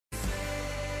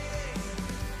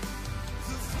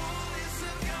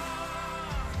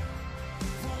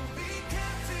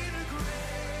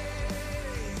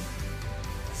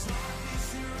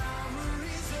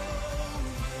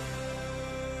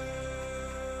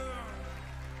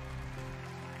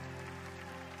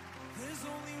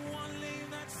There's only one name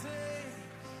that saves.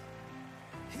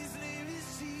 His name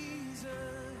is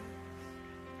Jesus.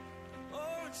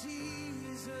 Oh,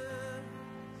 Jesus.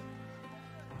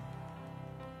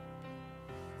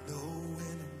 No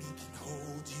enemy can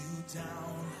hold you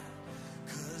down,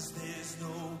 'cause there's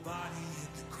nobody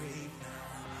in the grave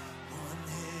now. One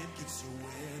head gets to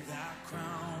wear that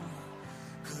crown,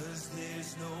 'cause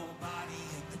there's nobody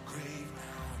in the grave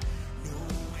now. No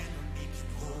enemy can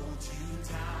hold you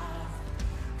down,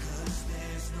 'cause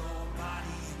there's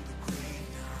nobody in the grave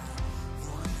now.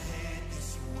 One head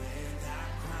gets to wear that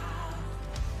crown,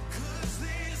 'cause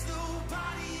there's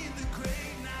nobody in the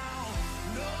grave now.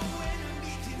 No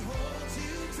enemy can hold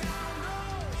you down, no,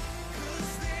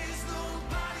 'cause there's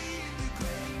nobody in the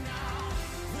grave now.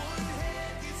 One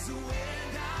head gets to wear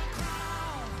that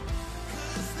crown,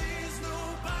 'cause there's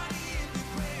nobody in the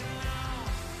grave now.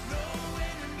 No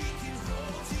enemy can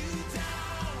hold you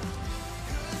down,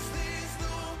 'cause there's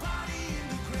nobody in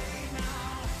the grave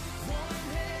now. One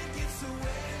head gets to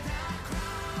wear that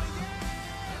crown, yeah,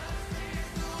 'cause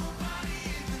there's nobody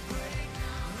in the grave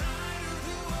now. Light of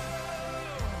the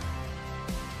world,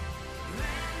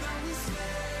 Lamb that was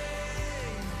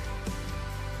slain,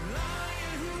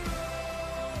 Lion who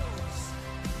rose,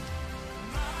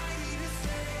 mighty to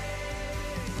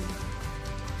save.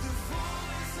 The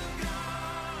fullness of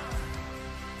God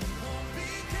won't be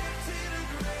kept in a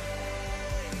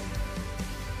grave.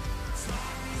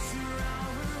 Darkness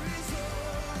around her is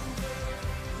over.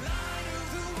 Light of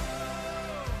the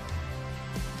world,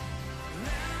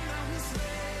 Lamb that was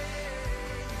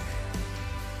slain,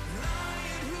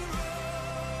 Lion who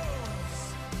rose,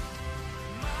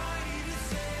 mighty to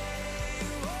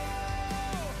save.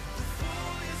 Oh, the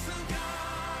fullness of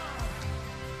God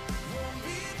won't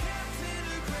be kept in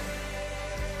a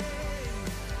grave.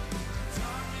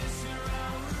 Darkness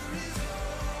around her is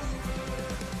over.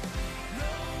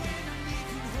 No enemy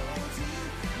can hold you,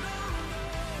 no, no,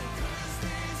 'cause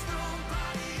there's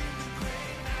nobody in the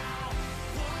grave now.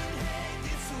 One head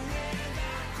gets to wear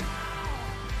that crown,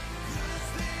 'cause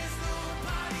there's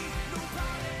nobody,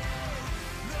 nobody.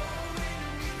 No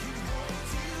enemy can hold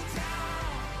you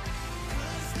down,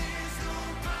 'cause there's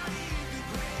nobody in the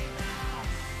grave now.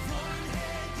 One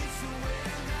head gets to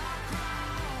wear that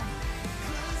crown,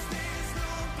 'cause there's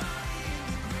nobody in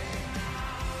the grave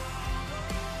now.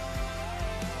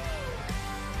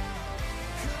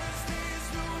 'Cause there's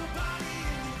nobody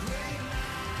in the grave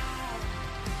now.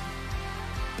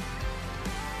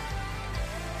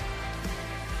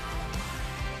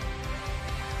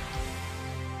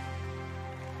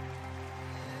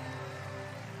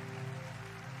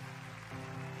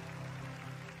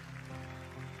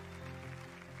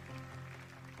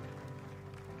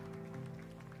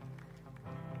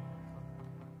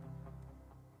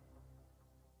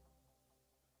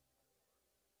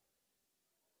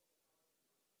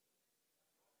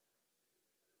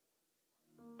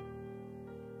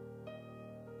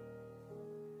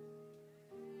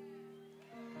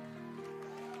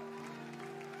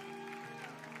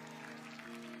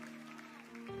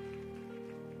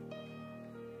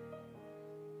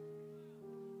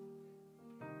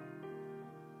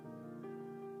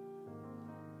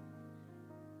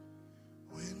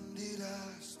 When did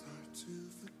I start to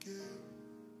forget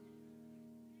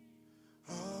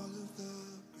all of the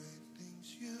great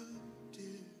things you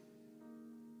did?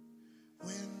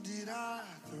 When did I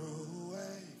throw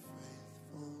away faith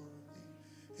for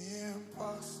the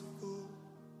impossible?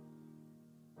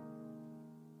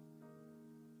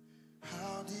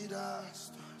 How did I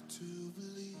start to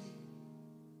believe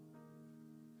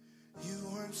you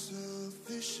weren't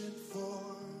sufficient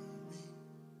for me?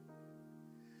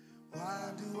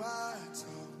 Why do I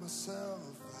talk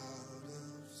myself out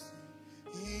of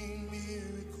seeing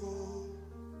miracles?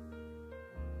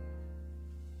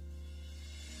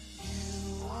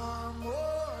 You are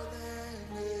more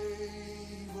than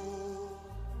able.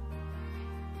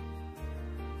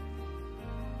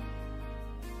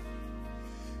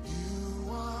 You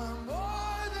are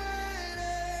more than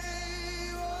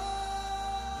able.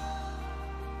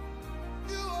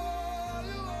 You are.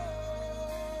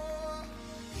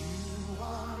 You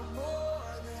are more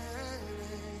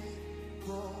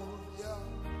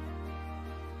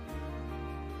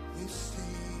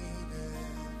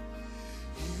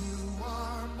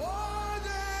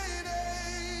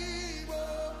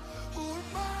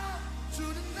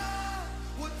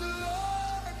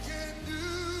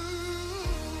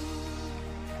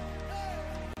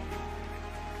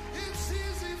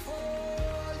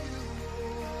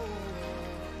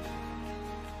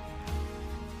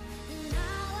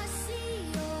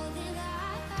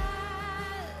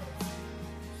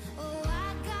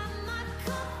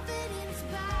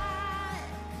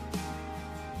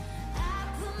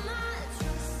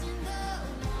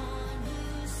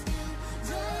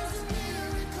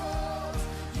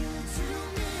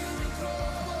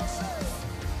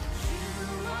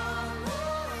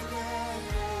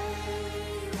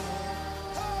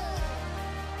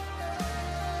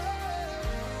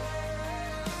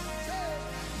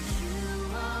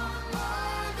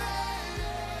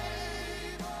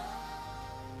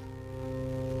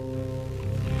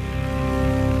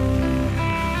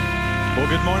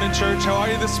Good morning, church. How are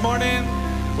you this morning?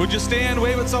 Would you stand,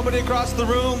 wave at somebody across the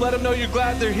room, let them know you're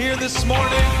glad they're here this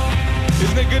morning?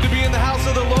 Isn't it good to be in the house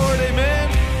of the Lord? Amen.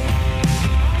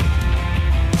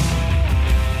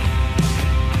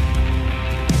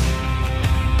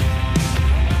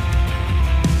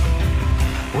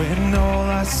 When all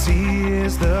I see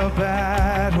is the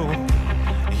battle,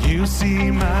 you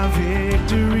see my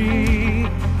victory.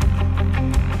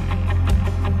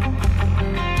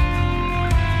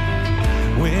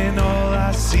 When all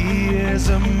I see is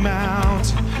a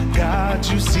mountain, God,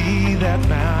 you see that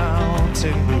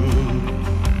mountain move.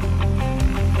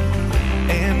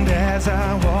 And as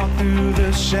I walk through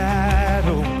the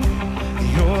shadow,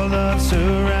 your love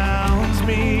surrounds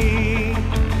me.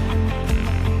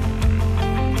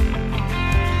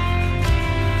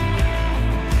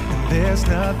 And there's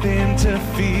nothing to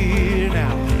fear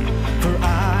now, for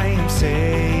I am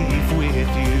safe with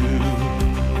you.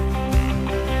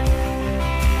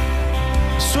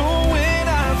 So when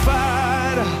I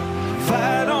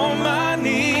fight on my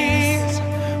knees,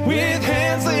 with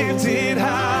hands lifted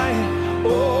high,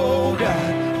 oh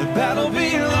God, the battle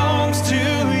belongs to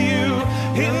you.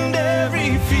 And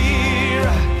every fear I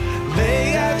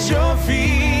lay at your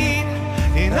feet,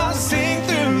 and I'll sing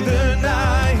through the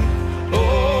night,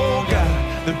 oh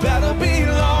God, the battle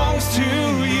belongs to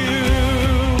you.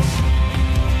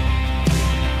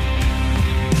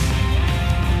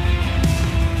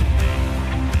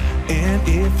 And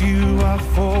if you are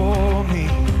for me,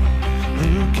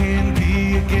 who can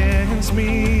be against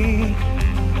me?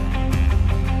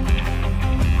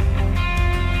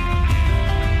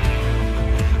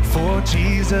 For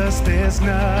Jesus, there's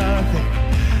nothing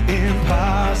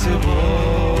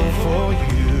impossible for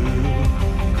you.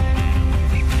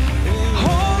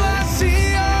 All I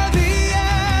see are the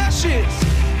ashes.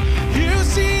 You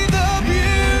see the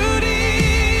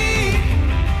beauty.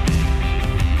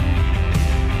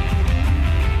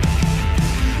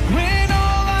 When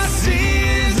all I see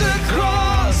is a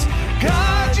cross,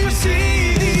 God, you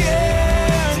see the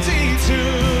empty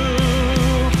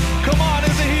tomb. Come on,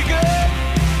 isn't he good?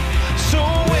 So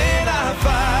when I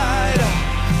fight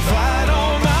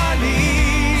on my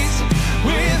knees,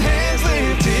 with hands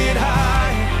lifted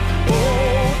high,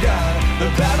 oh God, the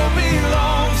battle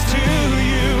belongs to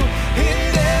you.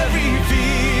 And every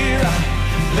fear I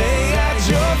lay at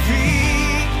your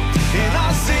feet, and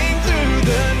I'll sing through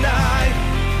the night,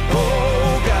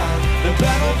 oh God, the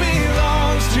battle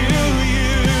belongs to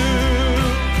you.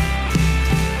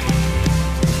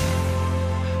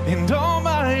 And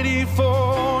almighty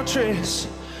fortress,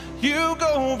 you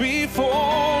go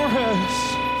before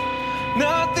us.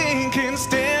 Nothing can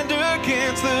stand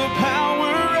against the power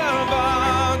of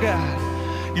our God.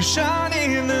 You shine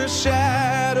in the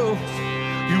shadows,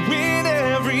 you win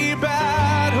every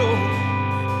battle.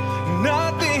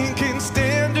 Nothing can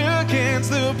stand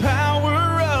against the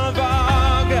power of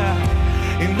our God.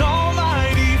 An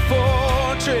almighty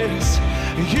fortress,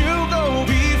 you go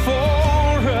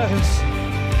before us.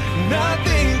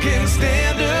 Nothing can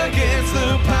stand against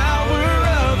the power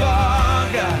of our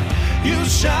God. You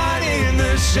shine in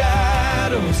the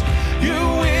shadows, you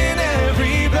win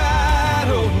every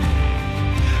battle.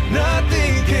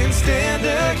 Nothing can stand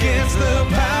against the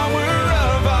power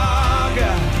of our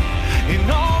God. An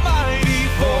almighty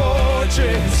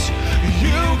fortress,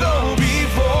 you go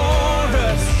before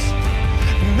us.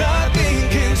 Nothing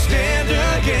can stand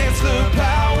against the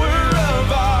power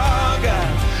of our God.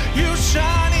 You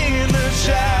shine in the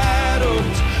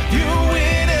shadows, you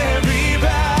win every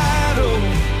battle.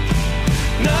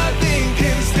 Nothing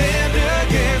can stand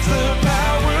against the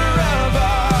power of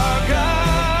our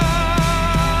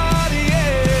God,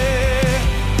 yeah.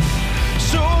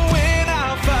 So when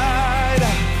I fight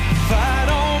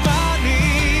on my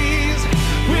knees,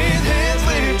 with hands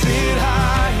lifted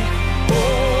high,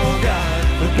 oh God,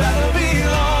 the battle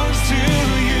belongs to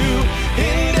you.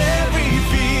 And every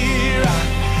fear I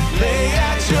lay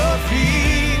at your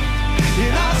feet,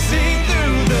 and I sing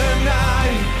through the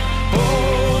night,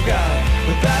 oh God,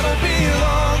 the battle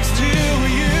belongs to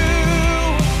you.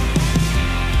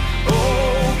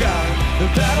 Oh God, the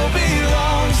battle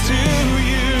belongs to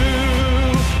you.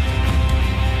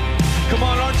 Come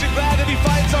on, aren't you glad that he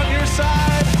fights on your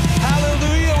side?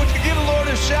 Hallelujah. Would you give the Lord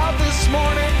a shout this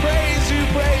morning? Praise you,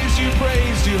 praise you,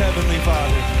 praise you, Heavenly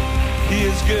Father. He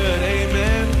is good.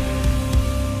 Amen.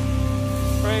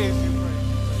 Praise you.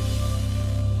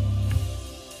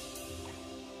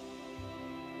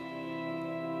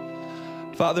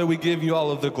 Father, we give you all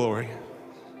of the glory.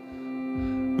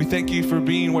 We thank you for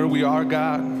being where we are,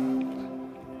 God.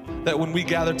 That when we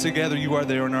gather together, you are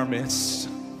there in our midst.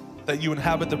 That you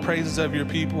inhabit the praises of your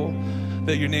people.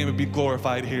 that your name would be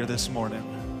glorified here this morning.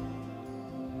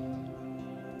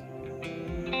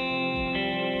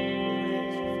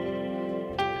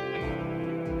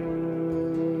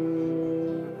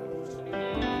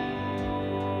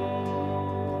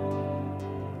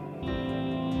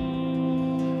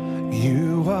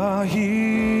 You are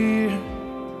here,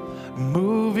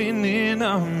 moving in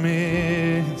our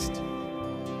midst.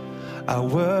 I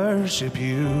worship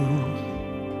you.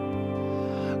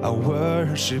 I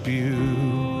worship you.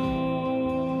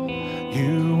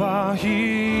 You are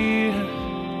here,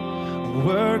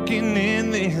 working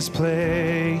in this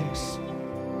place.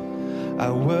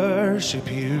 I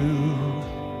worship you.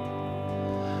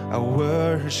 I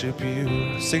worship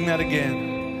you. Sing that again.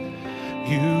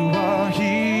 You are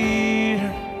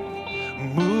here,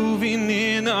 moving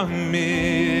in our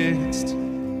midst.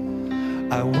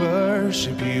 I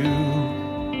worship you.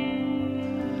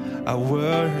 I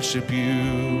worship you.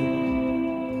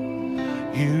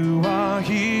 You are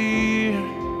here,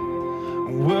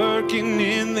 working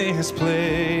in this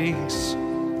place.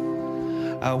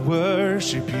 I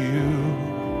worship you.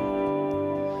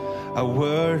 I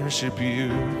worship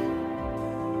you.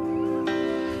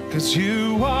 'Cause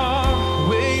you are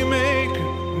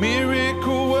waymaker,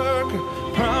 miracle worker,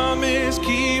 promise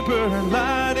keeper,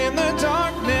 light in the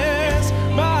darkness.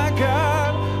 My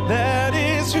God, that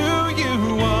is who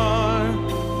you are.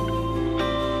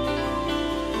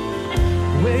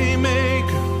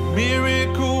 Waymaker,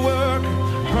 miracle worker,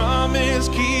 promise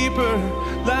keeper,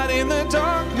 light in the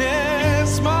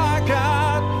darkness. My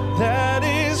God, that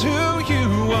is who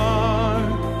you are.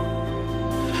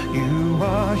 You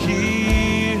are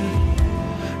here,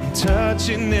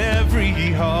 touching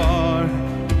every heart.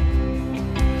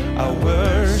 I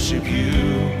worship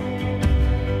you.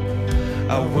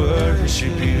 I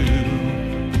worship you.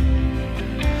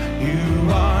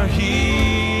 You are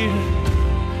here,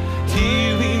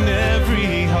 healing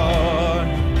every heart.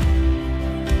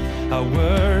 I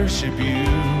worship you.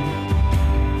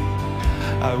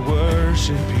 I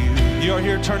worship you. You're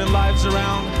here turning lives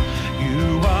around.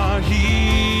 You are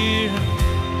here,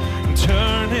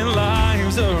 turning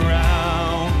lives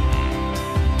around.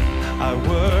 I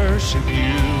worship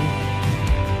you.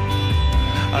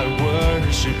 I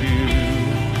worship you.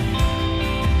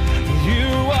 You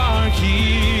are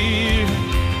here,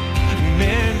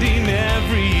 mending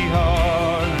every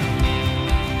heart.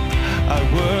 I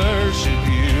worship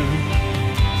you.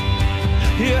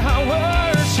 Yeah, I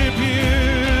worship you.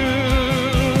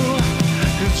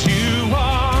 'Cause you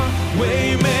are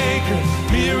waymaker,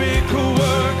 miracle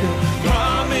worker,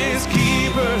 promise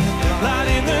keeper, light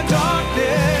in the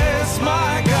darkness.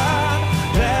 My God,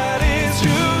 that is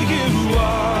who you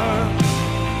are.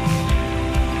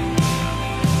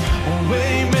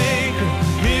 Waymaker,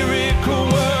 miracle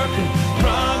worker,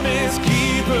 promise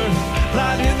keeper,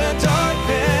 light in the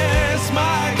darkness.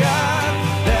 My God,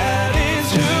 that is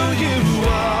who you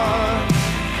are.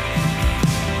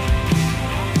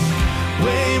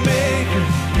 Waymaker,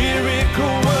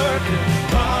 miracle worker,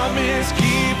 promise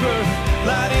keeper,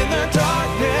 light in the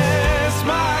darkness.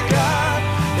 My God,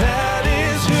 that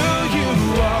is who you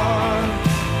are.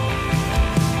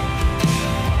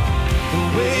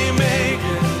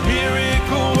 Waymaker,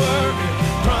 miracle worker,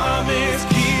 promise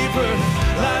keeper,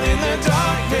 light in the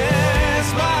darkness.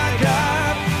 My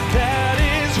God, that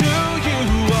is who you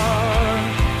are.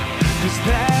 'Cause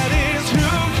that is who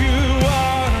you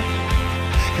are.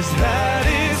 'Cause that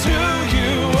is who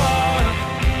you are.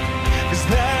 'Cause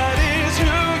that is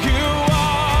who you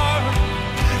are.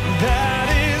 That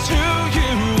is who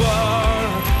you are.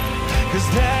 'Cause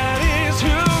that is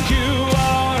who you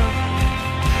are.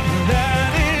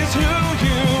 That is who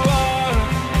you are.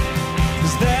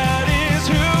 'Cause that is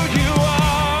who you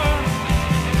are.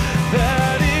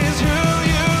 That is who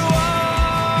you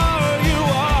are. You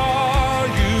are.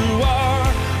 You are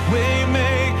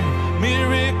waymaker,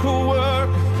 miracle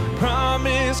worker,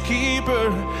 promise keeper,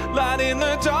 light in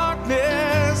the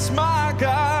darkness. My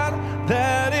God,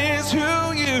 that is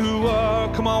who you are.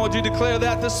 Come on, would you declare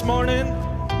that this morning?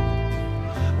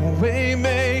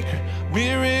 Waymaker,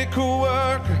 miracle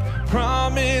worker,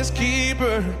 promise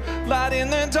keeper, light in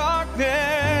the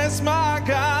darkness. My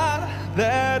God,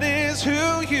 that is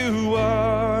who you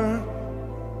are.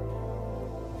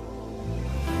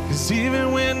 'Cause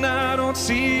even when I don't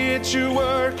see it, you're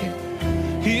working.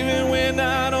 Even when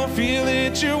I don't feel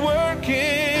it, you're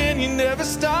working. You never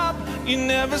stop, you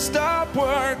never stop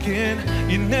working.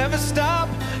 You never stop,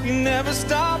 you never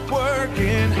stop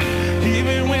working.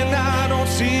 Even when I don't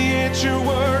see it, you're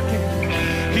working.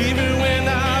 Even when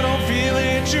I don't feel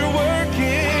it, you're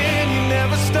working. You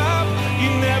never stop, you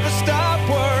never stop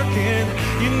working.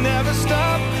 You never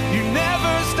stop, you never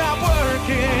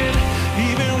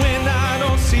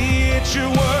it, you're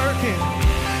working.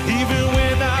 Even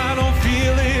when I don't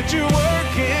feel it, you're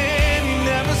working. You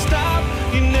never stop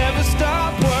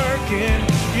working.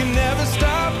 You never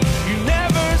stop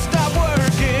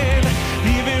working.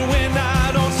 Even when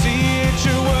I don't see it,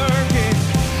 you're working.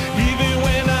 Even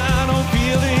when I don't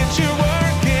feel it, you're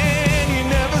working. You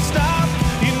never stop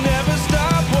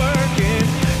working.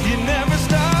 You never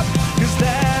stop, 'cause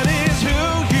that is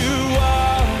who you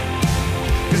are.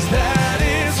 'Cause that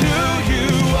is who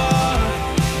you are.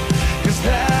 'Cause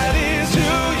that is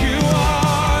who you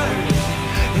are.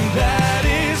 And that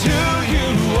is who you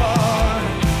are.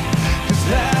 'Cause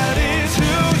that is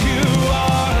who you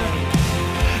are.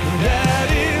 And that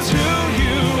is who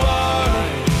you are.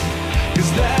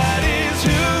 'Cause that is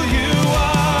who you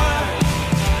are.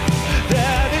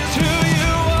 That is who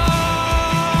you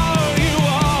are.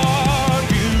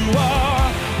 You are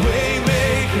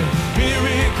waymaker,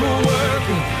 miracle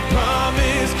worker,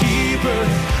 promise keeper,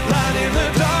 light in the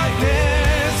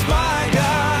darkness, my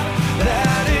God.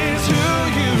 That is who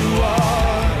you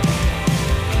are.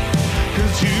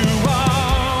 'Cause you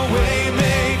are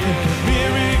waymaker,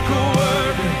 miracle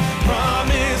worker,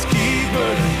 promise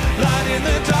keeper, light in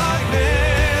the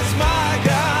darkness, my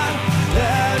God.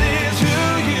 That is who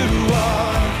you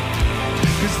are.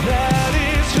 'Cause that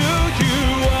is who you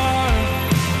are.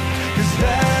 'Cause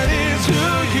that is who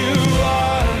you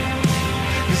are.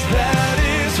 'Cause that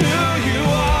is who you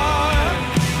are.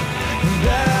 And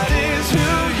that is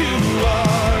who you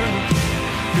are.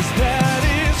 'Cause that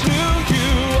is who you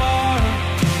are.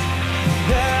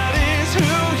 That is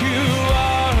who you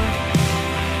are.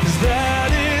 'Cause that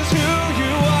is who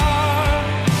you are.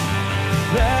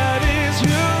 That is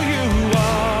who you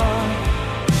are.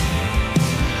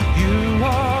 You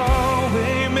are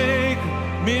waymaker,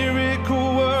 miracle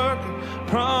worker,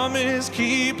 promise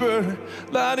keeper,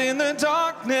 light in the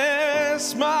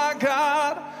darkness, my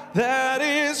God. That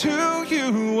is who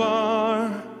you are.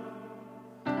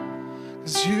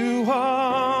 'Cause you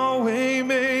are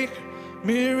waymaker,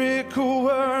 miracle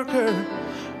worker,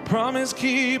 promise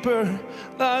keeper,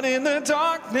 light in the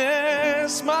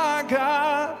darkness, my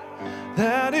God.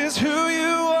 That is who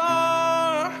you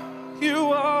are.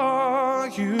 You are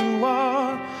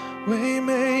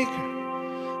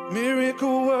waymaker,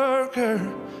 miracle worker,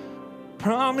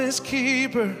 promise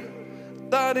keeper,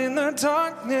 light in the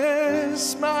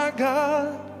darkness, my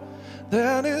God.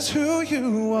 That is who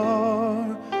you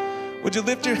are. Would you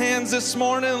lift your hands this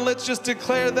morning and let's just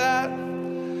declare that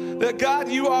God,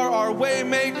 you are our way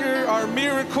maker, our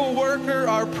miracle worker,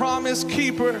 our promise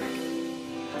keeper.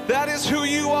 That is who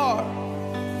you are.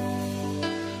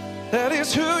 That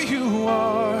is who you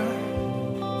are.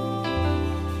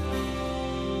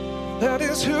 That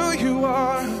is who you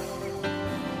are.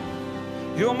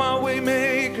 You're my way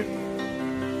maker.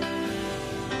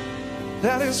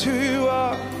 That is who you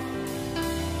are.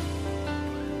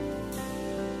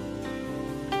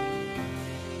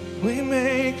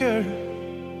 Waymaker,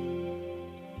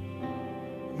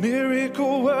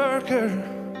 miracle worker,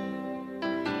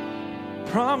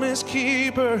 promise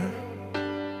keeper.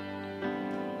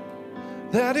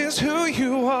 That is who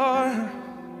you are.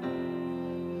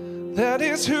 That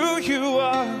is who you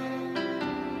are.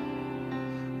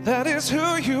 That is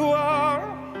who you are.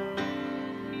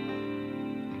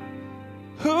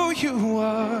 Who you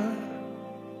are.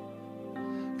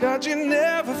 God, you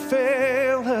never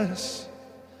fail us.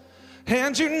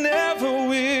 And you never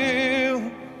will,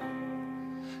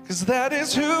 'cause that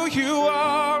is who you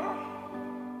are.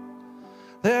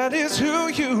 That is who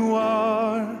you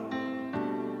are.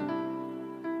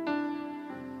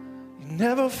 You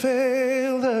never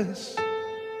failed us,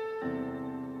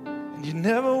 and you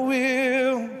never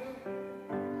will,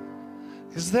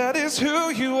 'cause that is who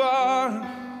you are.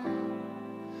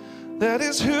 That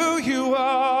is who you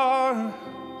are.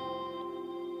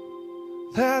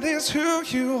 That is who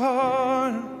you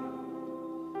are.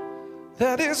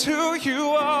 That is who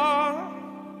you are.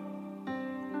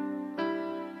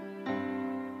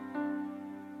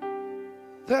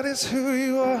 That is who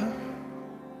you are.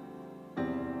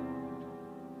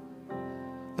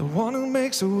 The one who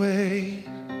makes a way,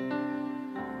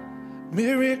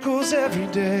 miracles every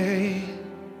day,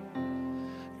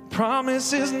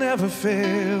 promises never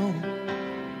fail.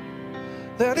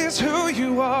 That is who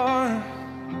you are.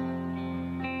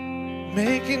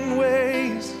 Making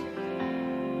ways,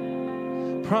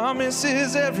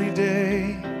 promises every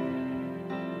day.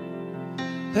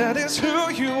 That is who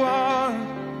you are.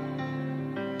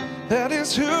 That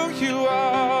is who you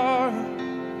are.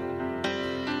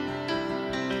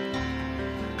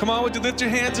 Come on, would you lift your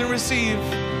hands and receive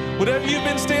whatever you've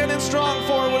been standing strong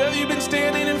for, whatever you've been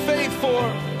standing in faith for.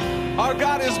 Our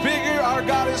God is bigger, our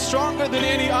God is stronger than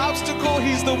any obstacle.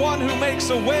 He's the one who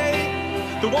makes a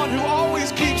way, the one who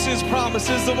always keeps his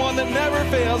promises, the one that never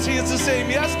fails. He is the same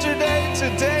yesterday,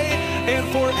 today, and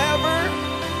forever.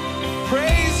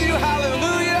 Praise you,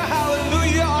 hallelujah,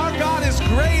 hallelujah. Our God is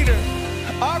greater,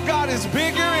 our God is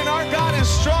bigger, and our God is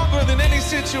stronger than any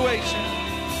situation.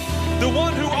 The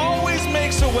one who always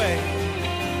makes a way.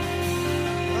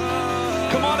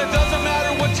 Come on, it doesn't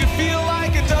matter what you feel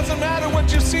like, it doesn't matter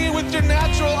what you see with your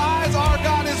natural eyes. Our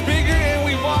God is bigger and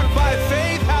we walk by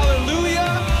faith.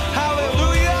 Hallelujah,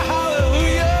 hallelujah,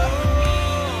 hallelujah.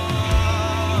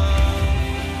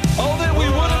 Oh, that we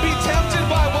wouldn't be tempted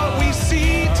by what we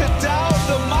see to doubt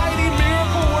the mighty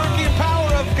miracle working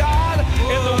power of God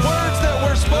and the words that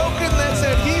were spoken that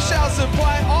said, He shall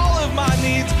supply all of my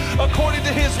needs according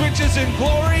to His riches and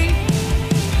glory.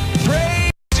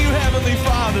 Praise you, Heavenly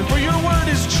Father, for your word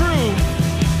is true,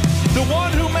 the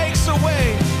one who makes a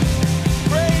way.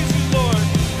 Praise you, Lord.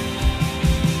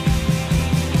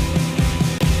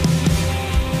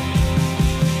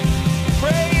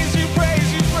 Praise you,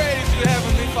 praise you, praise you,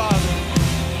 Heavenly Father.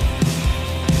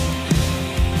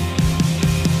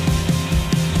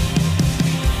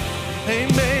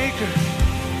 Haymaker,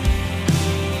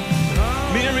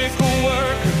 miracle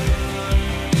worker,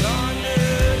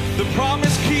 the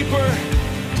promise keeper.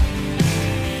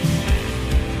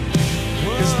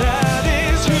 'Cause that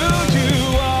is who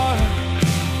you are.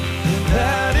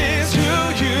 That is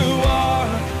who you are.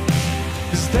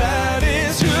 'Cause that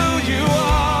is who you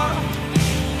are.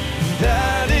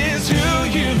 That is who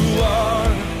you are.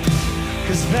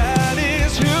 'Cause that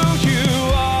is who you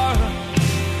are.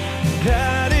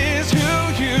 That is who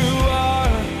you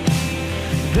are.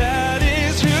 That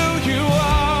is who you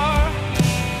are.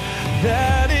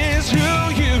 That is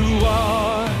who you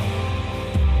are.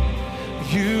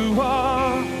 You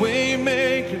are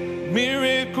waymaker,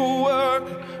 miracle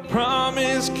worker,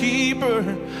 promise keeper,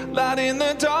 light in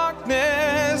the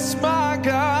darkness, my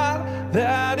God.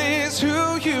 That is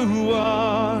who you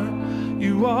are.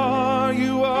 You are,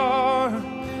 you are.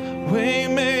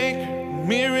 Waymaker,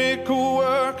 miracle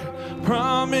worker,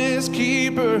 promise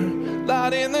keeper,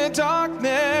 light in the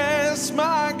darkness,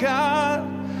 my God.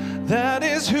 That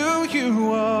is who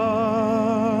you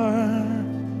are.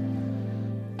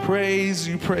 Praise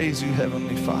you,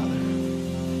 Heavenly Father.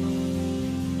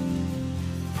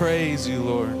 Praise you,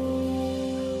 Lord.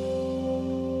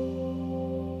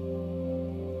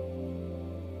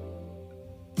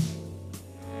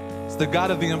 It's the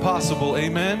God of the impossible,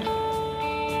 amen?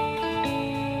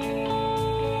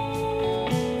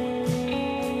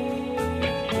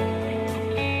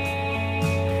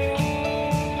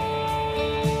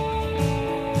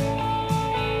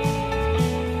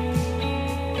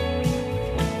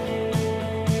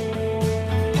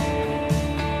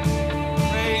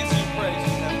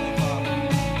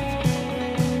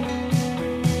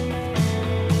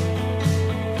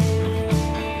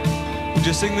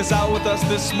 Sing this out with us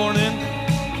this morning.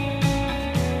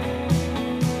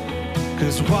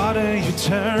 'Cause water you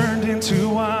turned into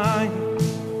wine,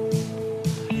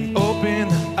 you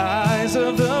opened the eyes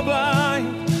of the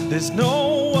blind. There's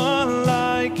no one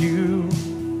like you.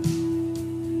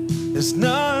 There's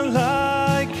none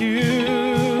like you.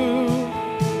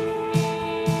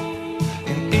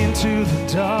 And into the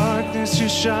darkness you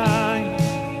shine,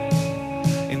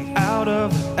 and out of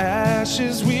the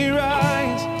ashes we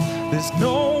rise. There's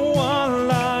no one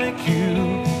like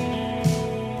you.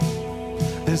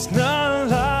 There's none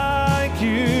like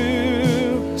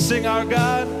you. Sing our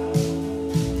God.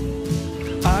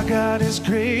 Our God is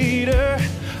greater.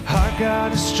 Our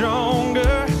God is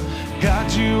stronger. God,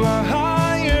 you are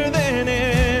higher than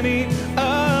any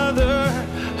other.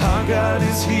 Our God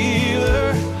is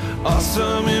healer,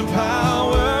 awesome in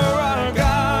power. Our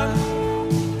God,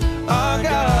 our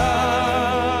God.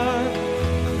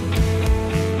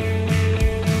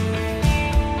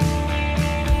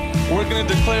 We're going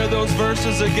to declare those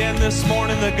verses again this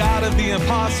morning. The God of the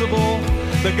impossible,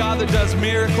 the God that does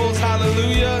miracles.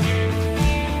 Hallelujah.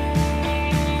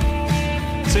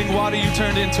 Sing, water you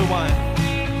turned into wine.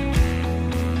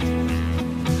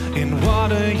 In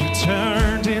water you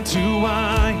turned into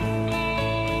wine,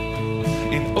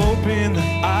 and opened the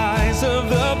eyes of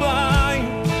the blind.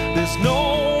 There's no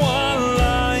one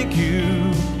like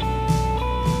you.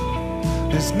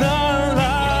 There's none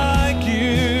like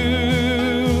you.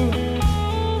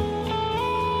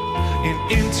 And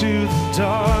into the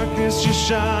darkness you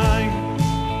shine,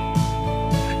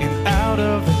 and out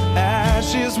of the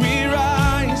ashes we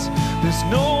rise. There's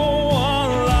no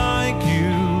one like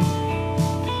you.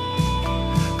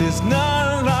 There's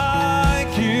none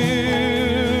like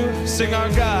you. Sing our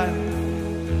God.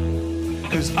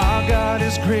 'cause our God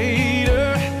is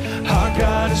greater, our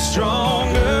God is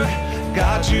stronger.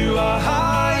 God, you are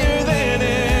higher than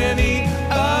any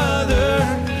other.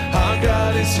 Our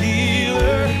God is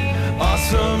healer,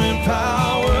 awesome in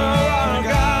power.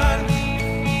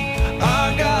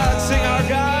 Our God, sing our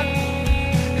God,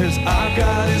 'cause our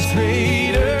God is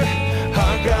greater,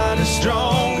 our God is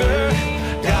stronger.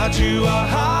 God, you are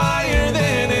higher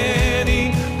than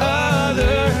any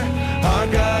other. Our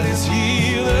God is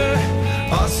healer,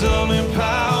 awesome in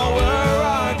power.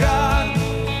 Our God,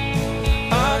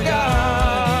 our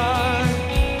God.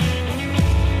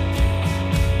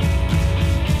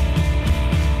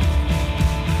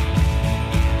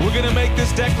 We're gonna make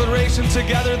this declaration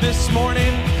together this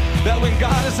morning, that when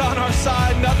God is on our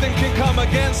side, nothing can come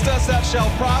against us that shall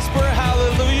prosper.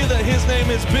 Hallelujah, that his name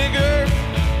is bigger.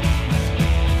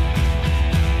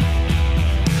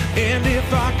 And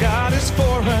if our God is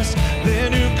for us,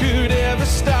 then who could ever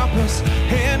stop us?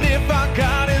 And if our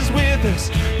God is with us,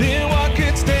 then what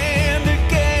could stand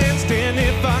against? And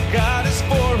if our God is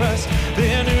for us,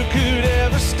 then who could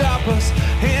ever stop us?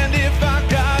 And if our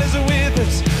God is with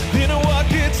us, then what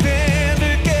could stand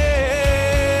against?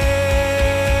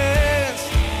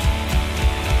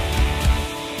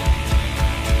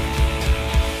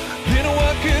 Then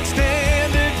what could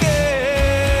stand against?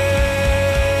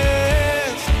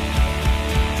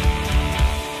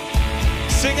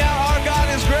 Sing out, our God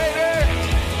is greater.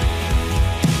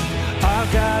 Our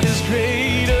God is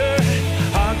greater.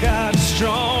 Our God is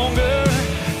stronger.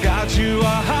 God, you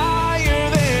are higher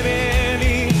than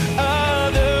any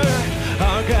other.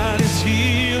 Our God is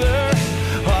healer,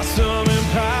 awesome in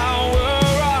power.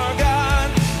 Our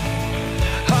God,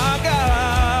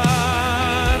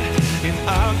 and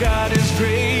our God is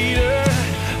greater.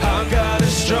 Our God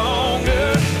is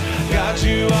stronger. God,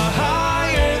 you are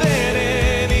higher than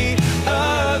any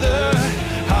other.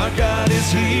 Our God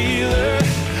is healer,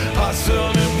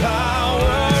 awesome in power.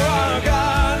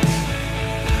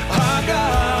 Our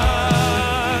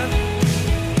God,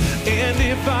 and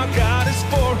if our God is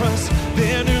for us,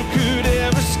 then who could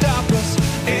ever stop us?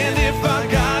 And if our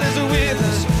God is with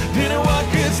us, then what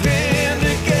could stand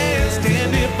against?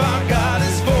 And if our God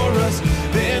is for us,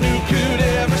 then who could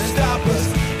ever stop us?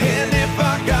 And if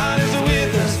our God is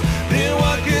with us, then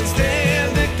what could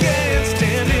stand against?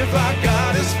 And if our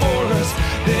God is for us,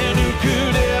 then who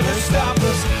could ever stop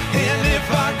us? And if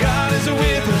our God is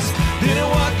with us, then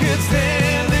what could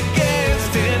stand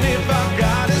against? And if our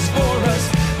God is for us,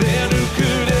 then who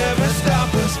could ever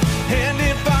stop us? And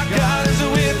if our God is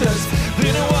with us,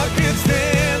 then what could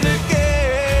stand against?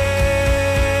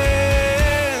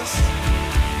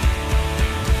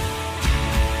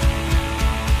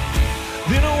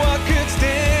 Then what could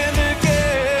stand against?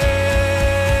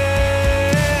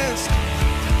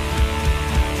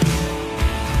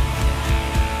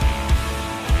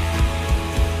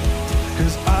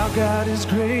 'Cause our God is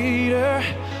greater,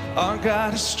 our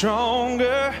God is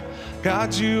stronger.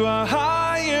 God, you are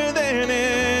higher than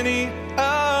any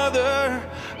other.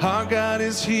 Our God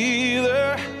is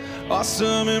healer,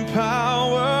 awesome in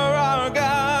power.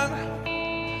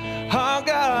 Our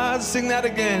God, sing that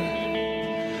again.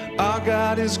 Our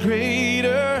God is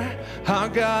greater, our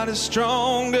God is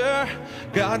stronger.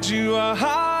 God, you are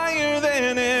higher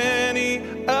than any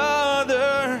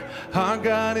other. Our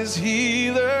God is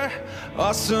healer,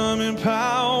 awesome in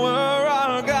power.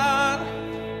 Our God,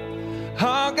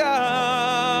 our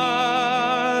God.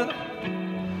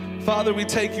 Father, we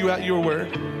take you at your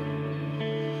word,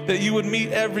 that you would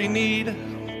meet every need,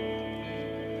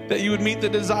 that you would meet the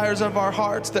desires of our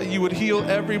hearts, that you would heal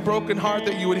every broken heart,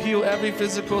 that you would heal every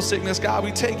physical sickness. God,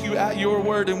 we take you at your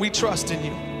word and we trust in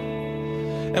you.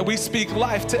 And we speak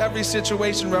life to every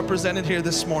situation represented here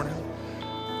this morning.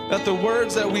 That the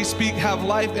words that we speak have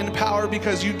life and power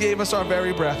because you gave us our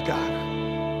very breath, God.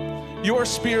 Your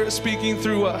spirit speaking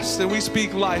through us, that we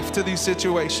speak life to these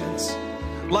situations.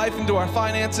 Life into our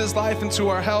finances, life into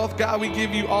our health. God, we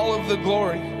give you all of the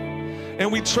glory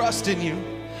and we trust in you.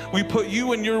 We put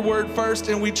you and your word first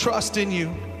and we trust in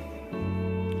you.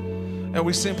 And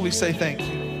we simply say thank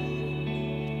you.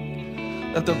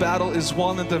 That the battle is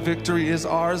won, that the victory is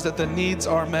ours, that the needs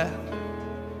are met.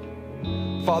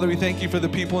 Father, we thank you for the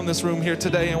people in this room here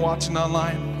today and watching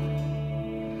online.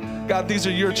 God, these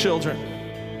are your children.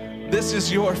 This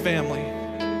is your family.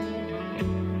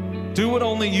 Do what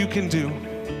only you can do.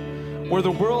 Where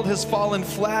the world has fallen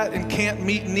flat and can't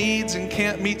meet needs and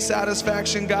can't meet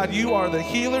satisfaction, God, you are the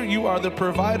healer, you are the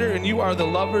provider, and you are the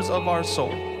lovers of our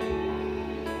soul.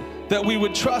 That we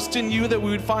would trust in you, that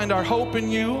we would find our hope in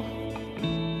you,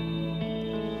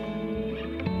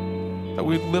 that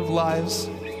we'd live lives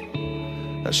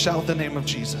that shout the name of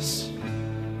Jesus.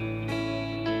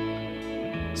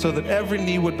 so that every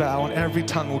knee would bow and every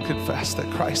tongue would confess that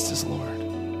Christ is Lord.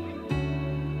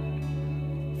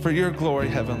 For your glory,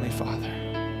 Heavenly Father.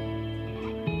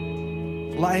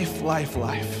 Life, life,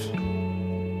 life.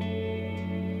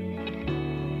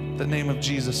 The name of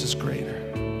Jesus is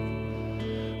greater.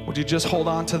 Would you just hold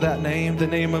on to that name, the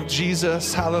name of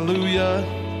Jesus? Hallelujah.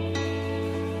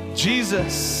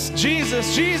 Jesus,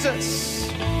 Jesus, Jesus.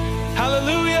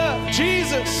 Hallelujah,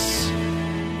 Jesus.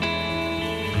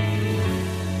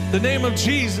 The name of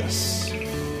Jesus.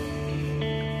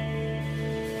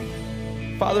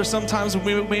 Father, sometimes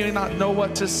we may not know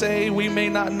what to say, we may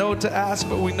not know what to ask,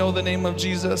 but we know the name of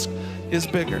Jesus is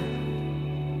bigger.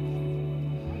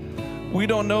 We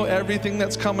don't know everything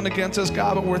that's coming against us,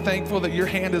 God, but we're thankful that your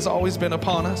hand has always been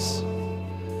upon us,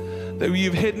 that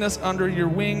you've hidden us under your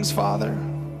wings, Father,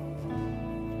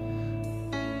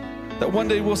 that one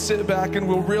day we'll sit back and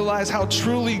we'll realize how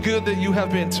truly good that you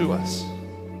have been to us,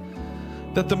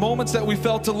 that the moments that we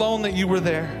felt alone, that you were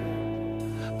there,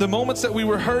 the moments that we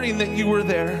were hurting, that you were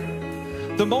there,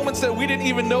 the moments that we didn't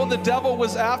even know the devil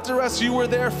was after us, you were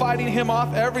there fighting him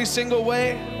off every single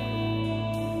way.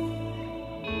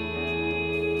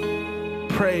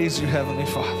 Praise you, Heavenly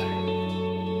Father.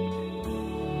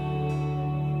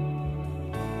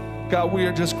 God, we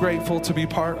are just grateful to be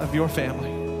part of your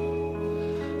family,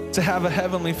 to have a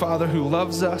Heavenly Father who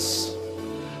loves us,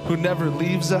 who never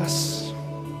leaves us,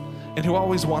 and who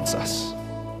always wants us.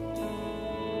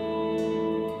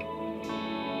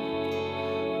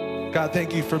 God,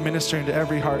 thank you for ministering to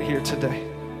every heart here today.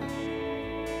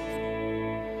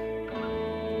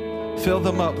 Fill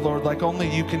them up, Lord, like only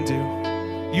you can do.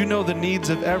 You know the needs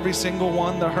of every single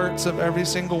one, the hurts of every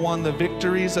single one, the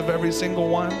victories of every single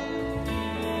one.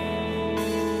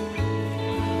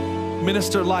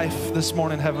 Minister life this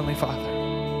morning, Heavenly Father.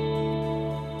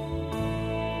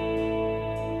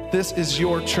 This is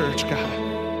your church, God.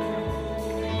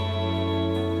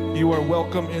 You are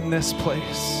welcome in this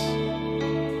place.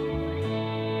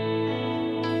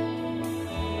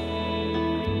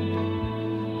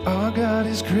 Our God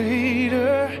is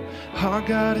greater, our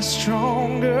God is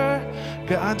stronger.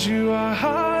 God, you are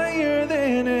higher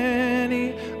than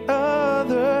any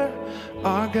other.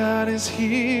 Our God is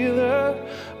healer,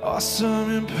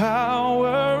 awesome in power.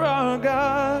 Our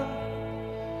God,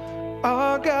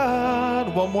 our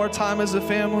God. One more time as a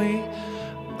family.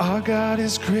 Our God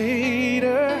is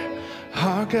greater,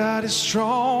 our God is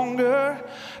stronger.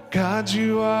 God,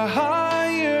 you are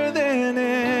higher than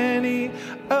any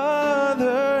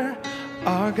other.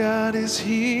 Our God is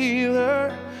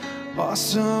healer,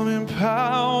 awesome in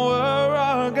power.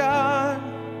 Our God,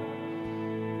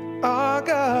 our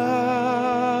God.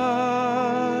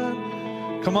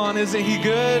 Come on, isn't he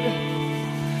good?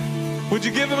 Would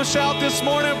you give him a shout this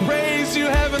morning? Praise you,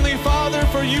 Heavenly Father,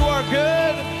 for you are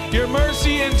good. Your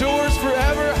mercy endures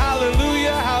forever.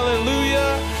 Hallelujah,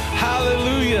 hallelujah,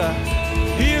 hallelujah.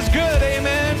 He is good,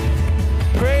 amen.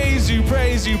 Praise you,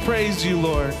 praise you, praise you,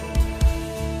 Lord.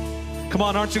 Come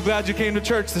on, aren't you glad you came to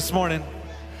church this morning?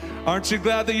 Aren't you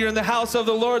glad that you're in the house of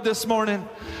the Lord this morning?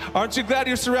 Aren't you glad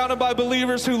you're surrounded by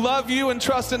believers who love you and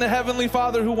trust in a Heavenly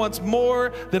Father who wants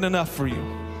more than enough for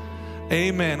you?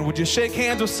 Amen. Would you shake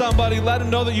hands with somebody? Let them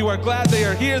know that you are glad they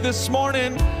are here this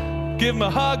morning. Give them a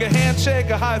hug, a handshake,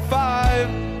 a high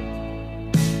five.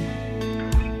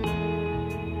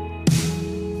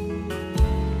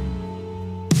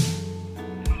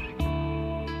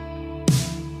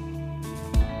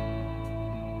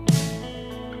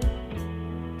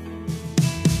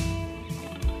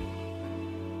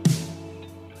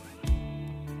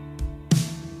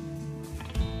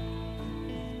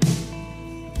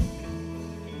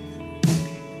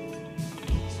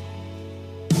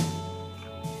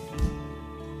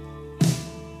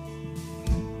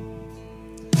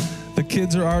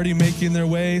 Kids are already making their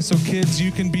way. So kids,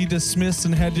 you can be dismissed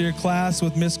and head to your class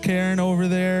with Miss Karen over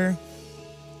there.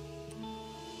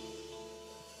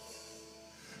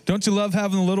 Don't you love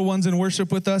having the little ones in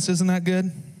worship with us? Isn't that good?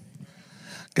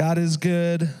 God is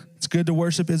good. It's good to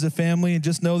worship as a family and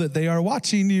just know that they are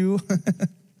watching you.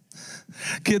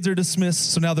 Kids are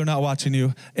dismissed, so now they're not watching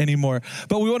you anymore.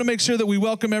 But we want to make sure that we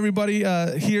welcome everybody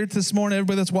here this morning,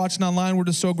 everybody that's watching online. We're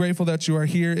just so grateful that you are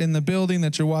here in the building,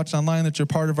 that you're watching online, that you're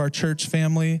part of our church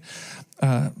family.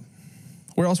 Where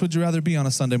else would you rather be on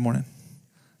a Sunday morning?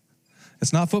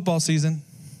 It's not football season.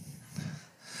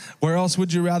 Where else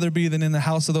would you rather be than in the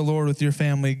house of the Lord with your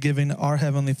family, giving our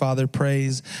Heavenly Father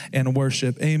praise and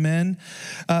worship? Amen.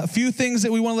 A few things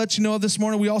that we want to let you know this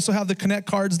morning. We also have the Connect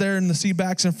cards there in the seat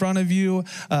backs in front of you.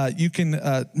 You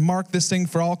can mark this thing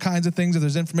for all kinds of things. If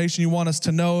there's information you want us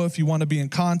to know, if you want to be in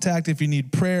contact, if you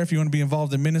need prayer, if you want to be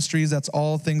involved in ministries, that's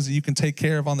all things that you can take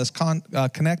care of on this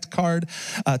Connect card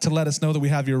to let us know that we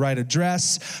have your right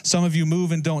address. Some of you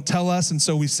move and don't tell us, and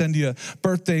so we send you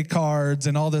birthday cards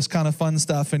and all this kind of fun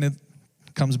stuff, and it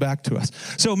comes back to us.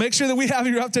 So make sure that we have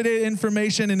your up-to-date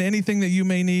information and anything that you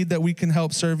may need that we can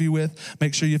help serve you with.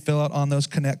 Make sure you fill out on those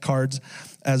Connect cards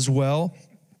as well.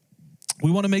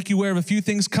 We want to make you aware of a few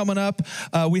things coming up.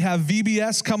 We have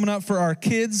VBS coming up for our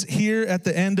kids here at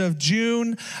the end of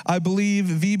June. I believe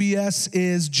VBS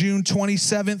is June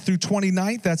 27th through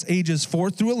 29th. That's ages 4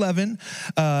 through 11.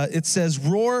 It says,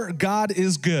 Roar, God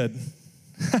is good.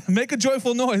 Make a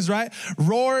joyful noise, right?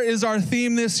 Roar is our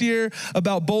theme this year,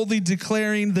 about boldly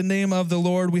declaring the name of the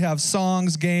Lord. We have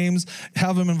songs, games,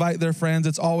 have them invite their friends.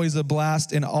 It's always a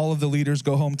blast, and all of the leaders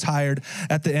go home tired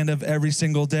at the end of every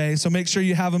single day. So make sure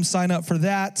you have them sign up for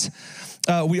that.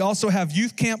 We also have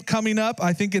youth camp coming up.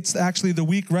 I think it's actually the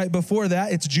week right before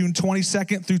that. It's June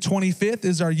 22nd through 25th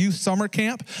is our youth summer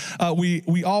camp.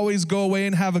 We always go away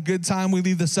and have a good time. We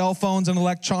leave the cell phones and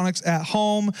electronics at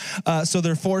home, so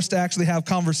they're forced to actually have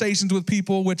conversations with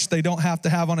people, which they don't have to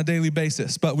have on a daily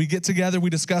basis. But we get together, we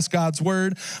discuss God's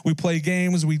word, we play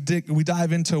games, we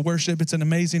dive into worship. It's an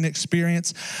amazing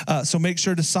experience. So make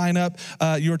sure to sign up.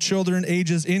 Your children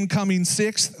ages incoming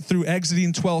 6th through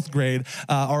exiting 12th grade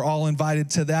are all invited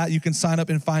to that. You can sign up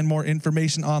and find more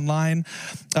information online.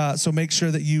 So make sure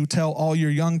that you tell all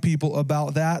your young people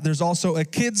about that. There's also a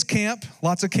kids camp.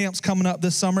 Lots of camps coming up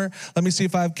this summer. Let me see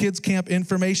if I have kids camp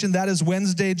information. That is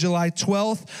Wednesday, July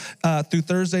 12th through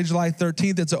Thursday, July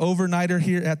 13th. It's an overnighter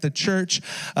here at the church.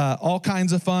 All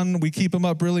kinds of fun. We keep them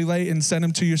up really late and send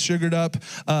them to you sugared up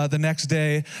the next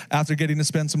day after getting to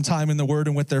spend some time in the Word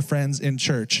and with their friends in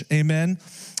church. Amen.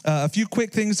 A few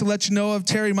quick things to let you know of.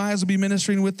 Terry Mize will be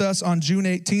ministering with us on June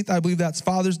 18th. I believe that's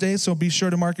Father's Day, so be sure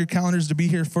to mark your calendars to be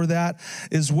here for that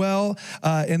as well.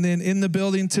 And then in the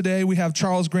building today, we have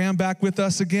Charles Graham back with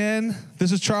us again.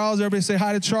 This is Charles. Everybody say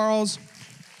hi to Charles.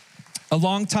 A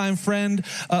longtime friend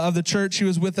of the church. He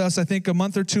was with us, I think, a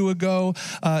month or two ago,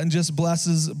 and just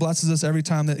blesses us every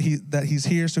time that he's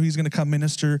here. So he's going to come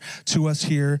minister to us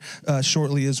here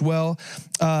shortly as well.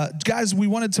 Guys, we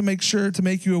wanted to make sure to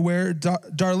make you aware.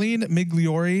 Darlene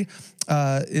Migliori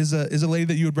is a lady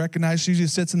that you would recognize. She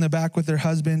just sits in the back with her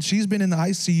husband. She's been in the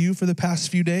ICU for the past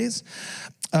few days.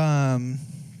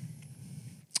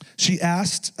 She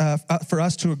asked for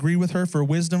us to agree with her for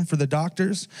wisdom for the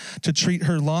doctors to treat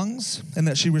her lungs, and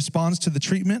that she responds to the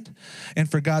treatment, and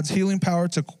for God's healing power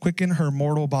to quicken her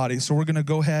mortal body. So we're going to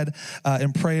go ahead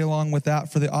and pray along with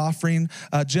that for the offering.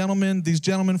 These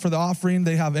gentlemen for the offering,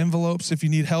 they have envelopes. If you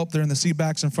need help, they're in the seat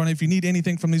backs in front of you. If you need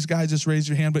anything from these guys, just raise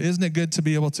your hand. But isn't it good to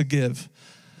be able to give?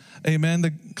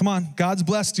 Amen. Come on, God's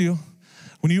blessed you.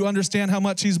 When you understand how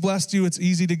much he's blessed you, it's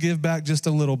easy to give back just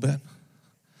a little bit.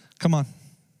 Come on.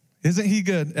 Isn't he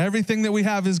good? Everything that we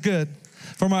have is good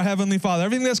from our Heavenly Father.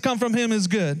 Everything that's come from him is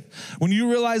good. When you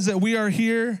realize that we are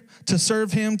here to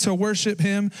serve him, to worship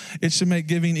him, it should make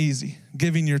giving easy.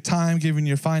 Giving your time, giving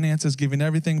your finances, giving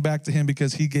everything back to him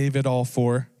because he gave it all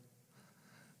for.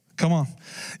 Come on.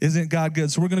 Isn't God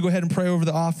good? So we're going to go ahead and pray over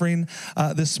the offering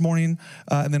this morning,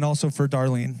 and then also for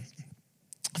Darlene.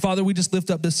 Father, we just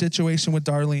lift up this situation with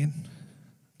Darlene.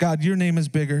 God, your name is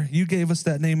bigger. You gave us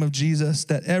that name of Jesus,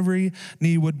 that every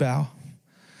knee would bow.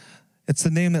 It's the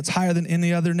name that's higher than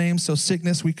any other name. So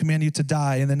sickness, we command you to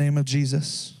die in the name of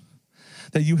Jesus.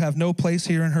 That you have no place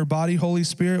here in her body. Holy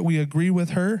Spirit, we agree with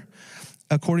her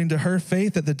according to her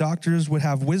faith that the doctors would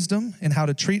have wisdom in how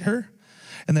to treat her,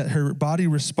 and that her body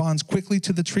responds quickly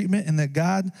to the treatment, and that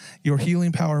God, your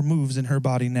healing power moves in her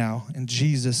body now. In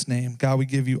Jesus' name, God, we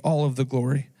give you all of the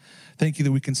glory. Thank you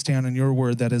that we can stand on your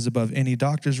word that is above any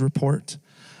doctor's report,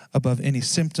 above any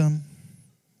symptom.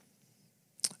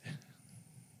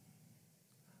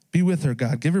 Be with her,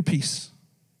 God. Give her peace.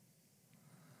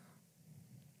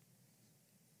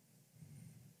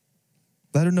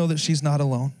 Let her know that she's not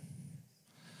alone,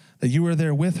 that you are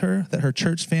there with her, that her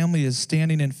church family is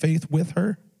standing in faith with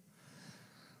her.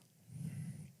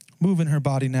 Move in her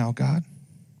body now, God.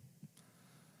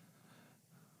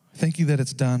 Thank you that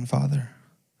it's done, Father.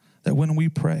 That when we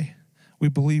pray, we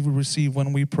believe we receive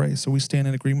when we pray. So we stand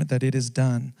in agreement that it is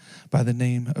done by the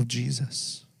name of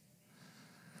Jesus.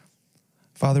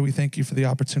 Father, we thank you for the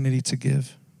opportunity to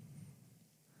give.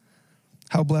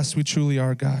 How blessed we truly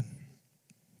are, God.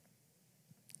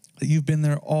 That you've been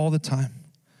there all the time.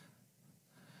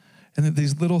 And that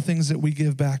these little things that we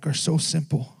give back are so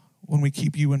simple when we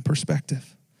keep you in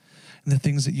perspective and the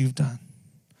things that you've done.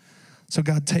 So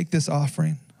God, take this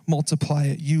offering, multiply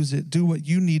it, use it, do what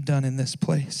you need done in this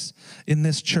place, in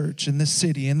this church, in this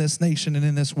city, in this nation, and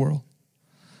in this world.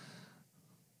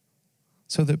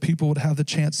 So that people would have the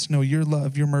chance to know your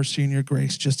love, your mercy, and your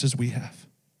grace just as we have.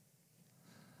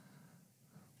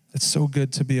 It's so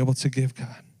good to be able to give,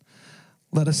 God.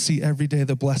 Let us see every day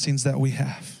the blessings that we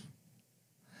have.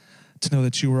 To know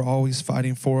that you were always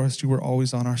fighting for us, you were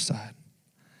always on our side,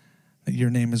 that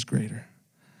your name is greater.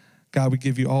 God, we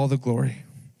give you all the glory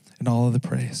and all of the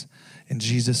praise. In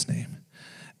Jesus' name,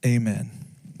 amen.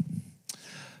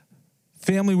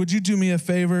 Family, would you do me a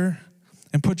favor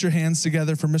and put your hands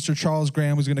together for Mr. Charles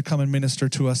Graham, who's going to come and minister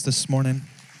to us this morning.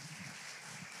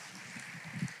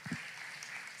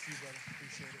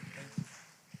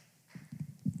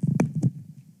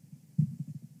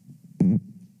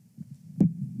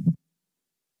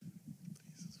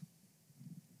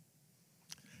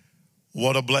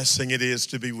 What a blessing it is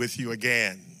to be with you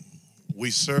again.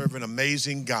 We serve an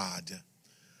amazing God.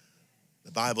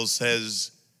 The Bible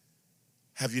says,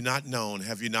 have you not known,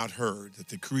 have you not heard, that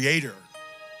the Creator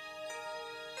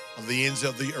of the ends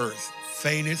of the earth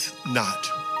fainteth not,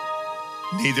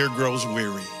 neither grows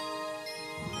weary.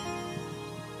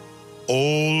 O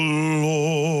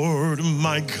Lord,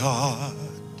 my God,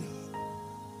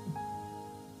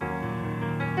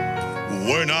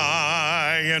 when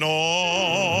I in awesome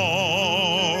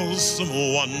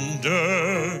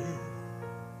wonder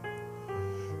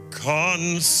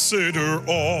consider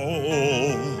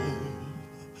all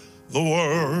the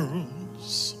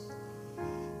worlds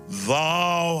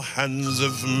thou hands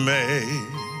have made,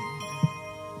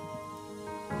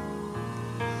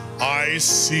 I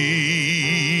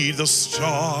see the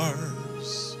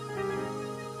stars,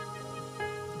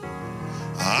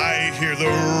 I hear the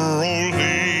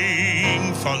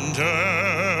rolling thunder,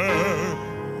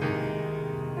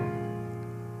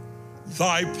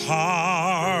 thy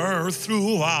power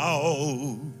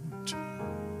throughout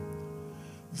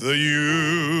the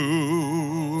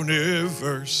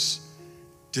universe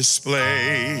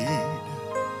displayed.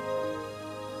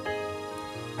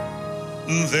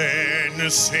 Then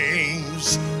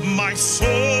sings my soul,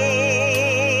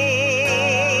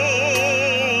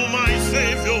 my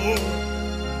Savior,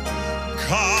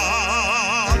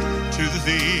 God, to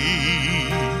thee.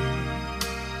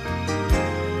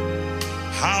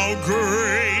 How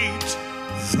great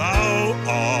thou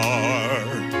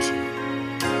art,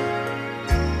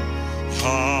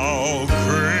 how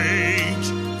great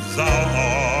thou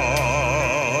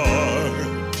art.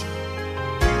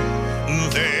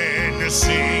 Then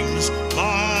sings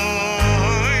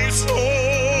my soul,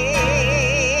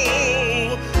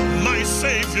 my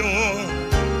Savior,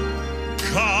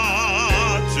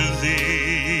 God, to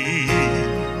thee.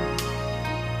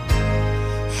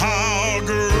 How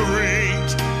great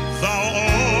thou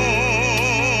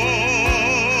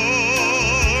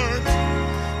art,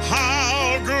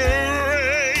 how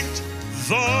great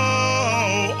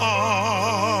thou art.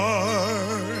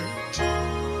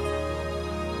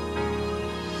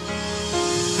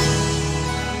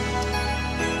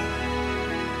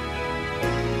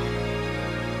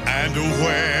 And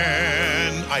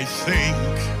when I think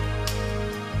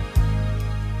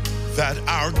that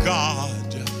our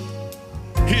God,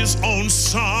 his own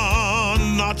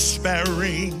Son not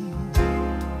sparing,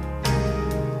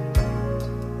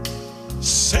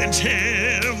 sent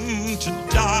him to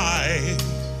die,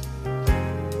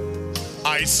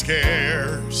 I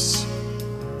scarce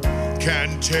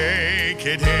can take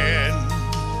it in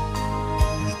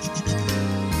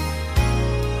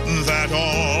that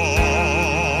on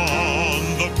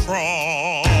the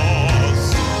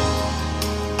cross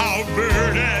our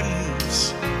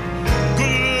burdens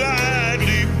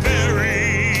gladly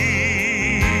bearing,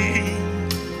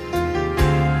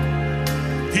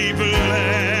 he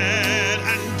bled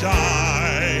and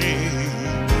died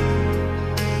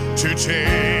to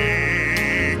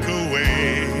take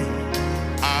away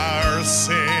our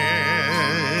sins.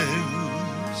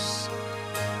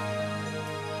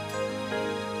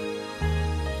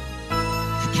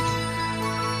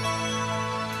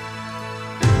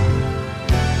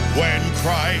 When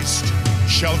Christ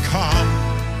shall come,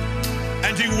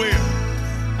 and he will,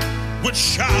 with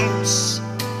shouts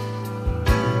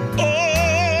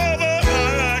over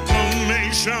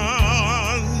acclamation,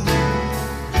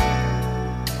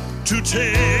 to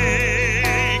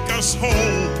take us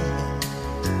home,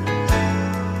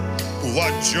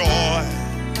 what joy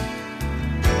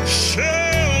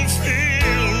shall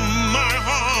fill my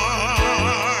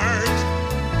heart.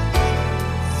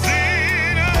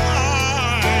 Then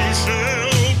I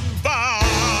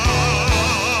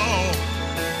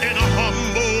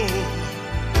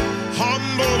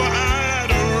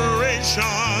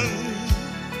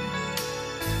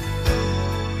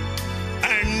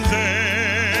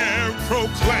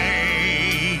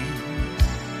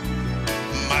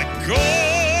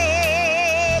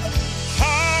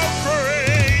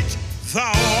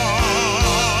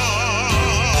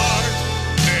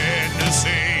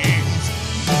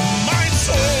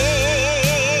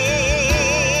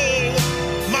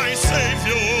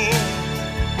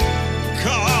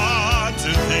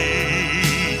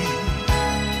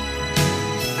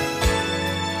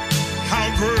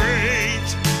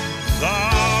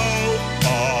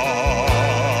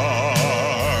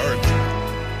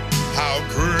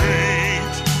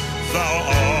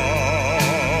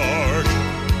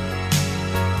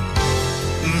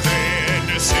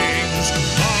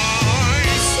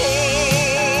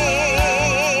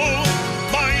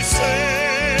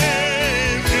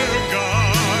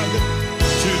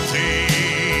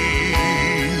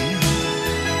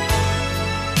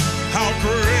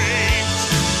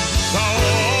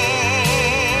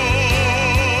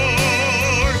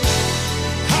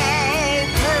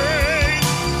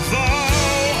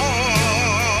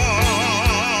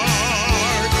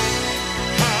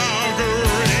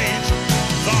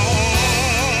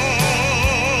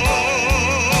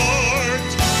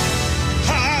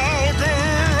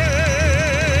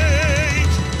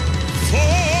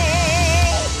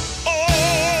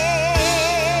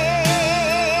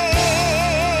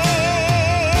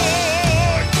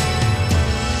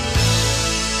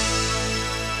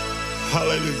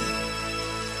Hallelujah.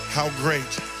 How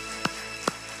great,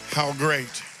 how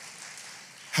great,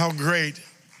 how great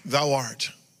thou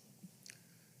art.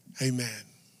 Amen.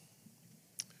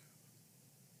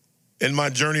 In my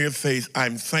journey of faith,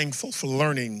 I'm thankful for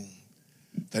learning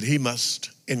that he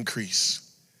must increase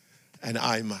and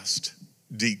I must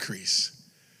decrease.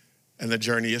 And the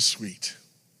journey is sweet.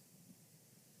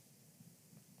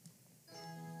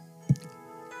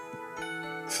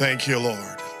 Thank you,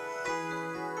 Lord.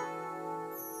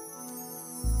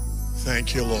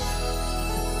 Thank you, Lord.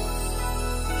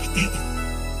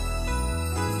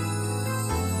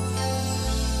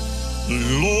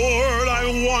 Lord, I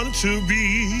want to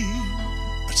be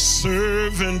a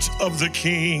servant of the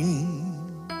King.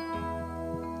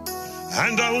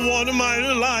 And I want my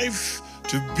life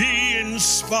to be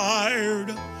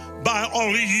inspired by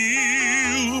all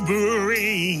you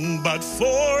bring. But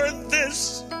for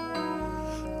this,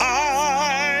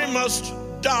 I must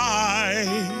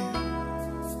die.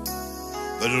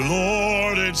 But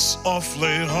Lord, it's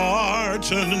awfully hard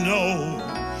to know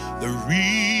the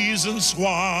reasons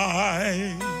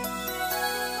why.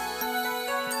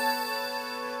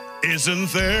 Isn't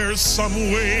there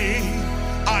some way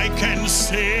I can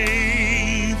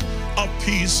save a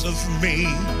piece of me?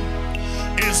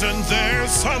 Isn't there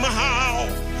somehow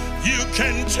you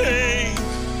can take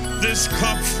this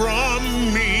cup from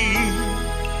me?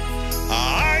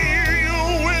 I hear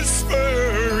you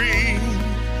whispering,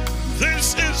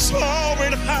 this is how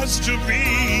it has to be.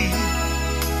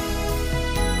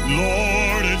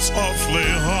 Lord, it's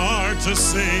awfully hard to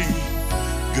say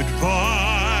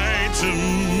goodbye to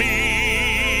me.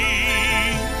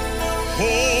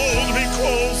 Hold me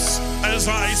close as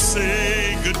I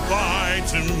say goodbye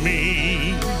to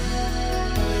me.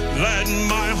 Let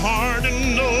my heart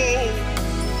know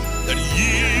that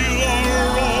you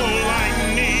are all I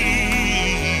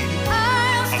need.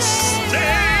 I'll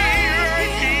stay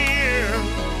right here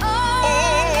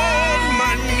on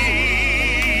my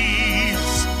knees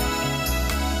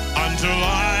until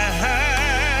I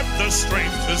have the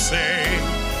strength to say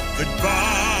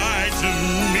goodbye to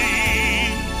me.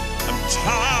 I'm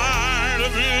tired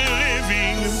of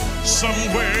living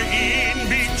somewhere in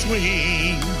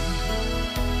between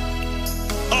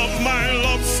of my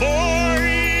love for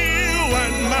you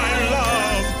and my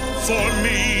love for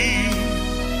me.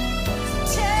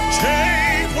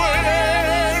 Take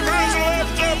whatever's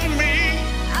left of me,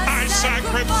 I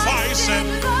sacrifice it,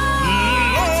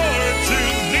 Lord, to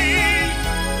thee.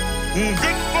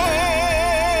 Goodbye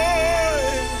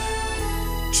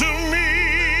to me.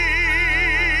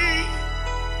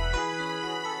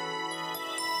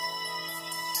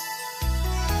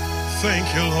 Thank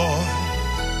you, Lord.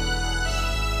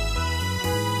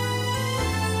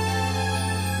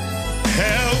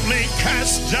 Help me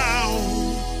cast down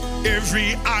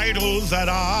every idol that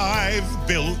I've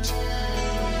built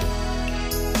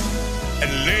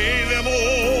and lay them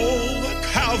all where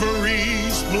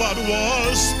Calvary's blood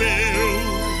was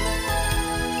spilled.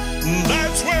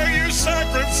 That's where you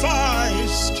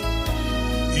sacrificed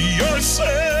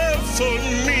yourself for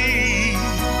me.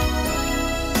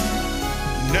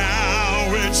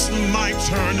 Now it's my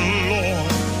turn,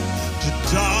 Lord, to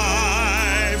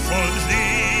die for thee.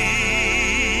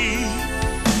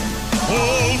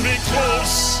 Hold me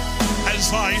close as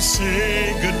I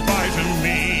say goodbye to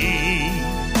me.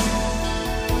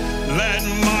 Let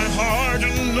my heart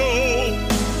know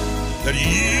that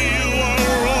you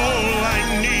are all I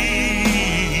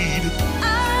need.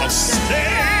 I'll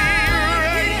stay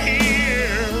right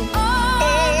here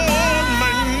on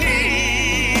my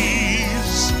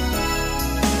knees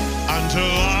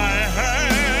until I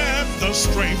have the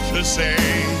strength to say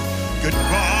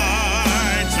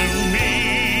goodbye to me.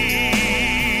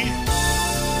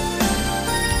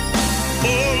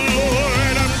 Oh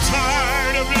Lord, I'm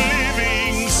tired of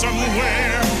living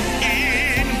somewhere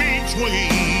in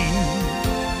between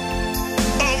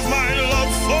of my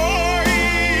love for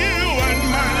you and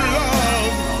my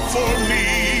love for me.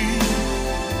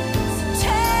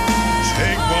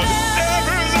 Take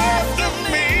whatever's left of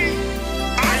me,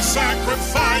 I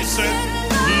sacrifice it,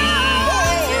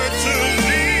 Lord, to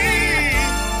thee.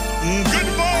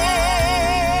 Goodbye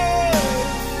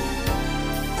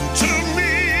to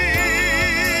me,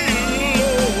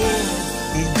 Lord.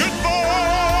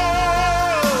 Goodbye,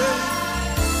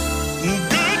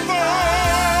 goodbye,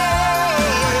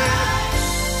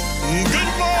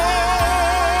 goodbye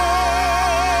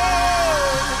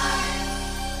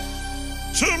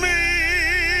to me,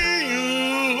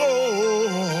 Lord.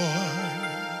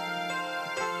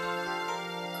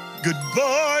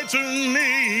 Goodbye to me.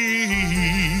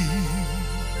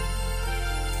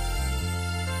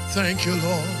 Thank you,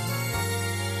 Lord.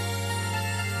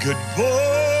 good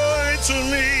boy to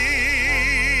me.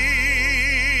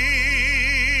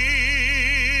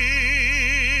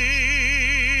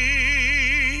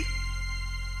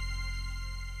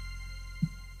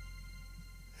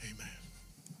 Amen.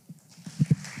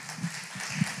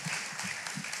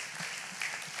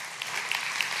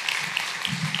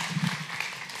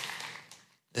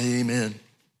 Amen.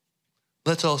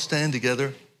 Let's all stand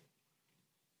together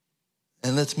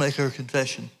and let's make our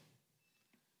confession.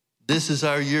 This is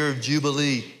our year of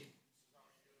Jubilee.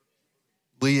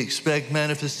 We expect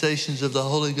manifestations of the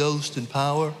Holy Ghost and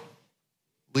power.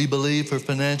 We believe for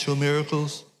financial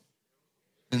miracles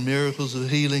and miracles of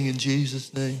healing in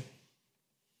Jesus' name.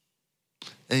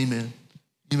 Amen.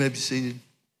 You may be seated.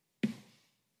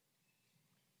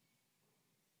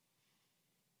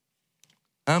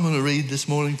 I'm going to read this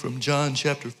morning from John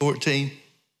chapter 14.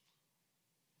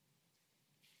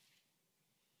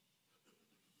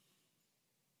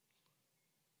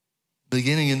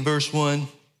 Beginning in verse 1,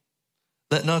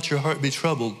 let not your heart be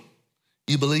troubled.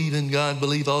 You believe in God,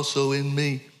 believe also in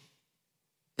me.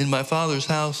 In my Father's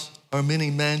house are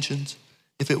many mansions.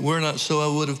 If it were not so,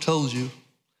 I would have told you.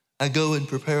 I go and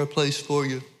prepare a place for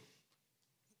you.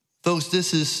 Folks,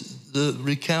 this is the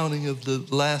recounting of the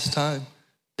last time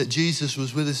that Jesus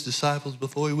was with his disciples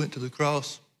before he went to the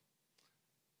cross.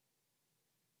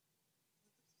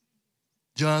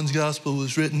 John's gospel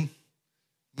was written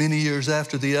many years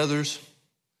after the others.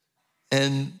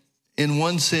 And in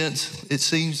one sense, it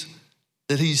seems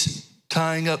that he's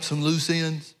tying up some loose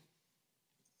ends,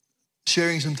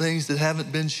 sharing some things that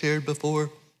haven't been shared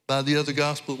before by the other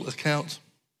gospel accounts.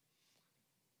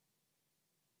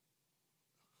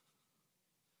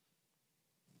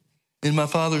 In my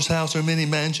Father's house are many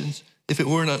mansions. If it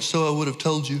were not so, I would have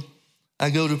told you. I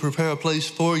go to prepare a place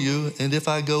for you, and if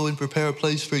I go and prepare a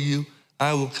place for you,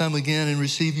 I will come again and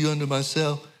receive you unto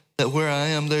myself, that where I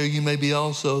am, there you may be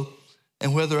also.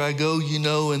 And whither I go, you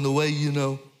know, and the way you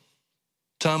know.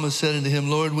 Thomas said unto him,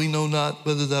 Lord, we know not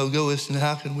whither thou goest, and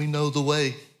how can we know the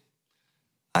way?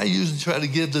 I usually try to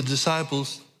give the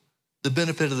disciples the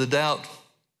benefit of the doubt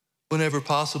whenever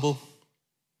possible.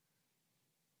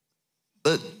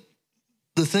 But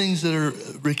the things that are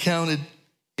recounted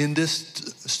in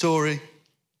this story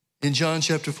in John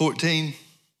chapter 14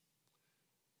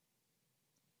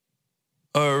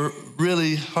 are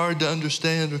really hard to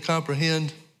understand or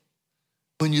comprehend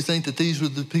when you think that these were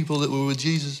the people that were with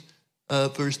Jesus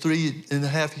for his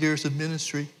 3.5 years of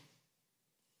ministry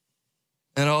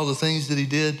and all the things that he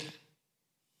did.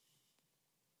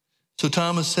 So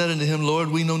Thomas said unto him, Lord,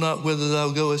 we know not whither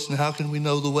thou goest, and how can we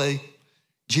know the way?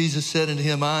 Jesus said unto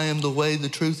him, I am the way, the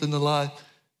truth, and the life.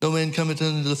 No man cometh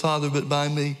unto the Father but by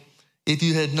me. If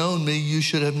you had known me, you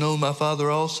should have known my Father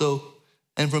also.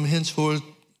 And from henceforth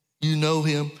you know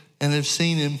him and have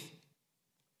seen him.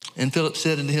 And Philip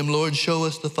said unto him, Lord, show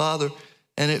us the Father,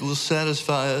 and it will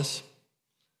satisfy us.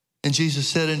 And Jesus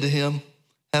said unto him,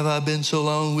 have I been so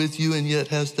long with you, and yet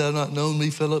hast thou not known me,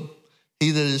 Philip?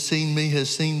 He that has seen me has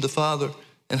seen the Father.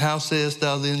 And how sayest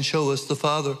thou then, show us the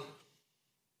Father?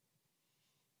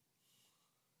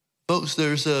 Folks,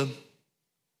 there's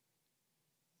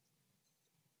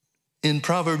in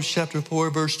Proverbs chapter 4,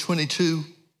 verse 22,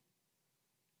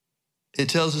 it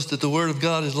tells us that the word of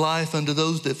God is life unto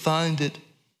those that find it,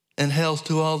 and health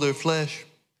to all their flesh.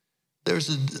 There's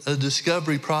a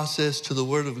discovery process to the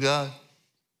word of God.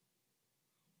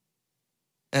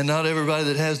 And not everybody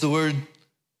that has the word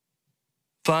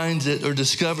finds it or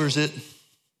discovers it.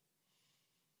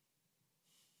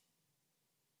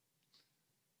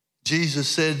 Jesus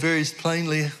said very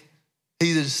plainly,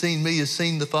 he that has seen me has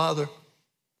seen the Father.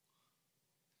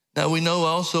 Now we know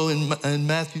also in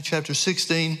Matthew chapter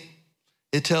 16,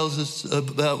 it tells us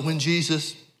about when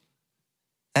Jesus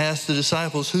asked the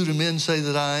disciples, who do men say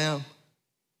that I am?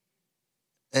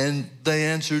 And they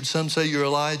answered, some say you're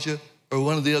Elijah or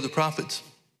one of the other prophets.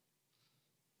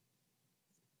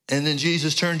 And then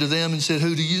Jesus turned to them and said,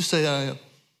 who do you say I am?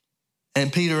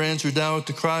 And Peter answered, thou art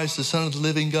the Christ, the Son of the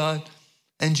living God.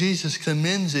 And Jesus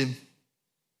commends him.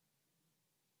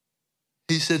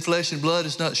 He said, flesh and blood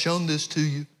has not shown this to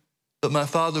you, but my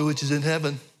Father which is in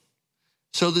heaven.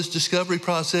 So this discovery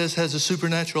process has a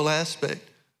supernatural aspect.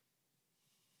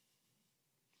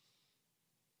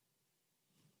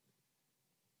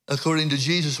 According to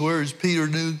Jesus' words, Peter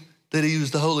knew that he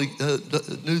was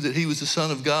knew that he was the Son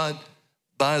of God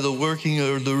by the working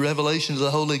or the revelation of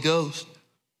the Holy Ghost.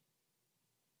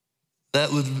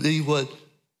 That would be what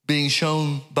being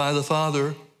shown by the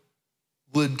Father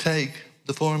would take,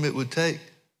 the form it would take.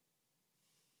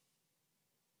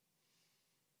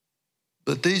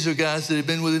 But these are guys that have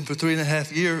been with him for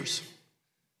 3.5 years,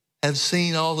 have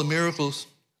seen all the miracles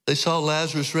They saw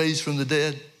Lazarus raised from the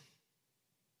dead.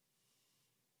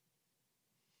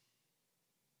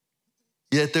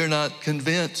 Yet they're not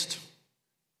convinced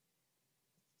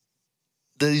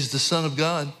that he's the Son of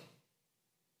God.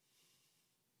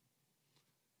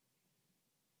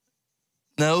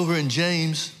 Now over in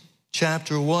James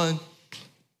chapter 1,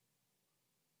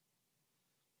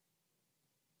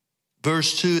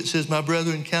 verse 2, it says, "My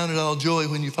brethren, count it all joy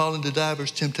when you fall into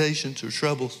divers temptations or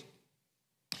troubles,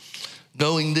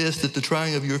 knowing this, that the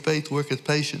trying of your faith worketh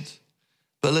patience.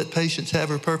 But let patience have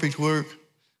her perfect work,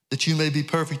 that you may be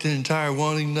perfect and entire,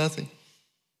 wanting nothing."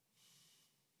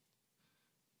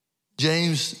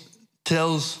 James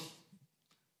tells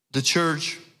the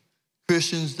church,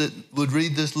 Christians that would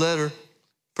read this letter,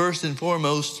 first and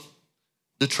foremost,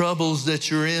 the troubles that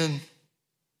you're in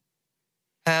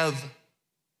have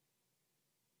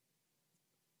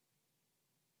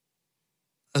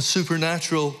a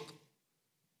supernatural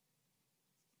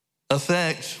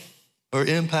effect or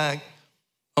impact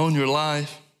on your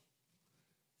life.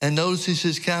 And notice he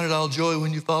says, count it all joy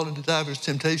when you fall into diverse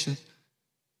temptations.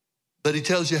 But he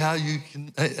tells you how you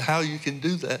can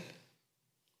do that.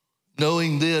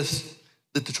 Knowing this,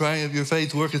 that the trying of your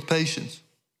faith worketh patience.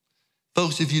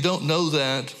 Folks, if you don't know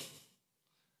that,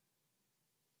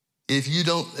 if you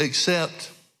don't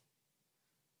accept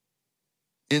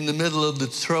in the middle of the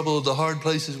trouble of the hard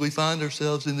places we find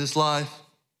ourselves in this life,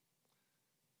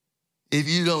 if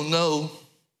you don't know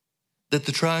that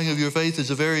the trying of your faith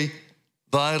is a very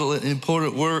vital and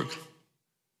important work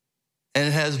and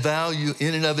it has value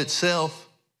in and of itself,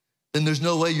 then there's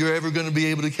no way you're ever going to be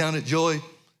able to count it joy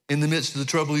in the midst of the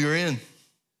trouble you're in.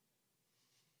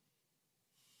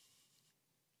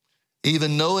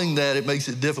 Even knowing that, it makes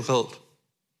it difficult.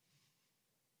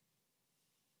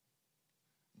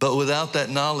 But without that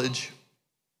knowledge,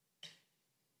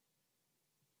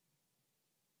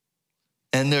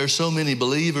 and there are so many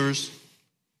believers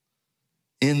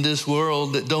in this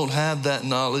world that don't have that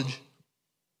knowledge,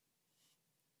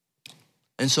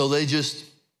 and so they just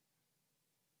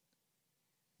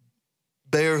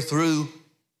bear through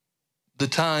the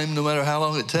time, no matter how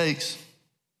long it takes,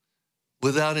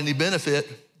 without any benefit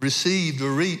received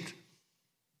or reaped.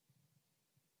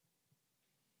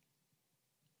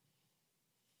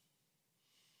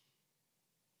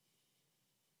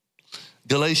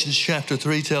 Galatians chapter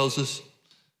 3 tells us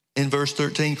in verse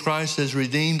 13, Christ has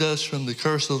redeemed us from the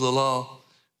curse of the law,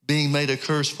 being made a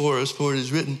curse for us, for it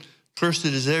is written, cursed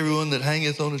is everyone that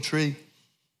hangeth on a tree.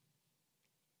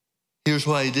 Here's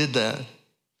why he did that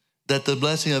the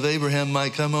blessing of Abraham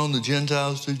might come on the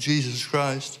Gentiles through Jesus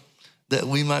Christ, that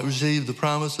we might receive the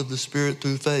promise of the Spirit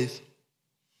through faith.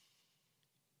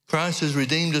 Christ has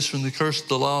redeemed us from the curse of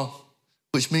the law,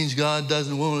 which means God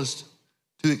doesn't want us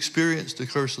to experience the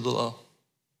curse of the law.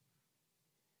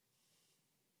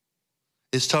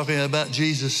 It's talking about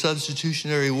Jesus'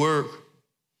 substitutionary work.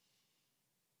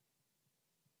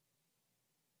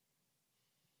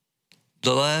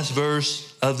 The last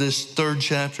verse of this 3rd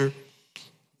chapter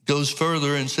goes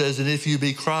further and says, and if you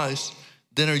be Christ,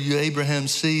 then are you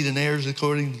Abraham's seed and heirs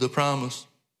according to the promise.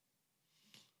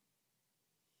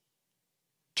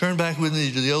 Turn back with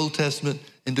me to the Old Testament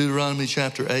in Deuteronomy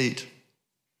chapter 8.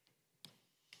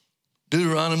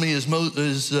 Deuteronomy is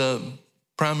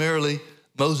primarily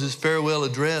Moses' farewell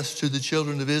address to the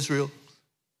children of Israel.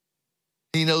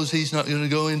 He knows he's not going to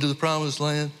go into the promised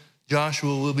land.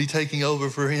 Joshua will be taking over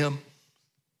for him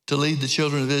to lead the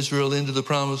children of Israel into the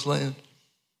promised land.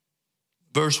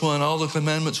 Verse 1, all the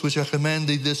commandments which I command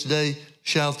thee this day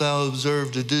shalt thou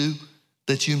observe to do,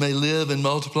 that you may live and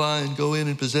multiply and go in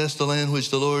and possess the land which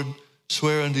the Lord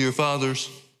sware unto your fathers.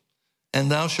 And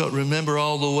thou shalt remember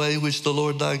all the way which the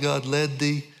Lord thy God led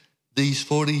thee these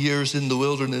 40 years in the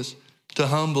wilderness, to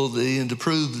humble thee and to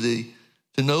prove thee,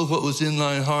 to know what was in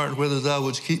thine heart, whether thou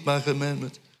wouldst keep my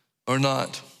commandments or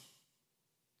not.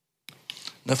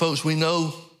 Now, folks, we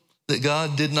know that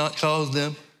God did not cause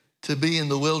them to be in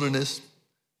the wilderness.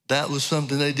 That was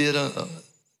something they did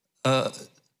to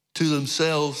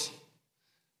themselves.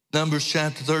 Numbers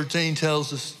chapter 13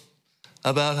 tells us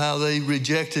about how they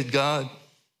rejected God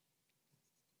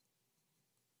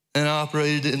and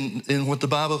operated in what the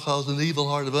Bible calls an evil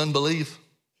heart of unbelief.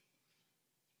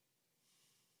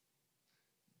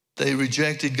 They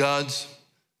rejected God's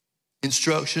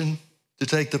instruction to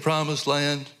take the promised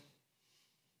land.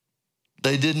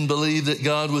 They didn't believe that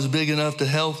God was big enough to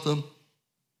help them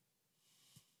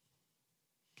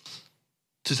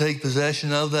to take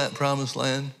possession of that promised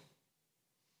land.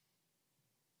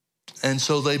 And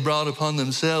so they brought upon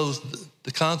themselves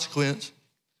the consequence,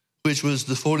 which was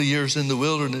the 40 years in the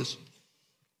wilderness.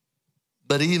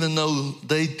 But even though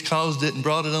they caused it and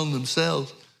brought it on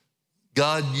themselves,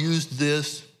 God used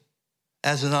this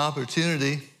as an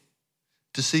opportunity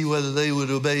to see whether they would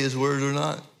obey his word or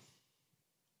not,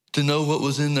 to know what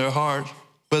was in their heart,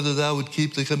 whether thou would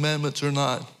keep the commandments or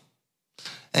not.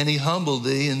 And he humbled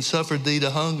thee and suffered thee to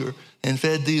hunger and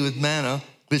fed thee with manna,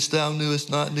 which thou knewest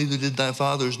not, neither did thy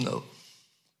fathers know.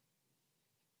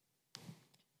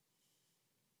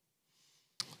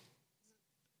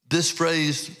 This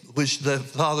phrase, which the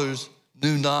fathers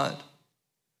knew not,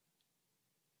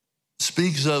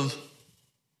 speaks of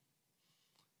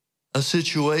a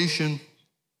situation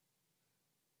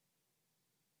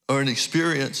or an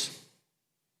experience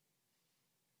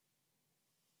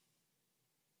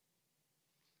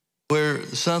where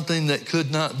something that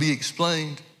could not be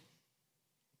explained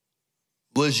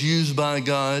was used by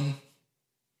God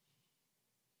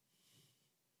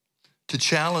to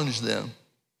challenge them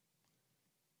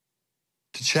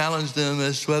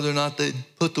as to whether or not they'd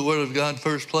put the word of God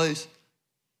first place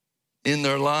in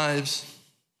their lives,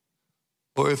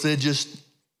 or if they'd just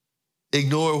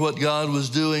ignore what God was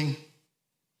doing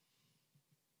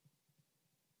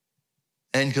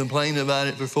and complain about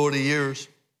it for 40 years,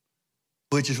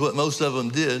 which is what most of them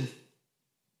did.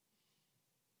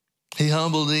 He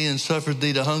humbled thee and suffered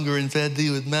thee to hunger and fed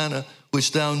thee with manna,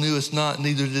 which thou knewest not,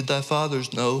 neither did thy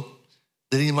fathers know,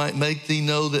 that he might make thee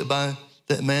know that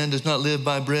man does not live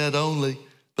by bread only,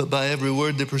 but by every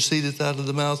word that proceedeth out of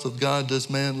the mouth of God does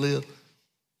man live.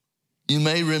 You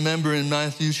may remember in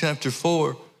Matthew chapter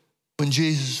 4, when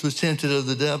Jesus was tempted of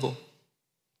the devil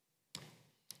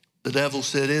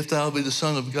said, if thou be the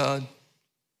Son of God,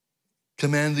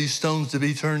 command these stones to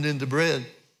be turned into bread.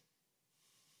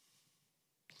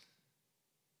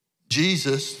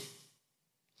 Jesus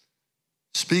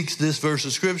speaks this verse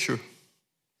of scripture.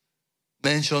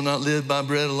 Man shall not live by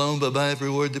bread alone, but by every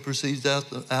word that proceeds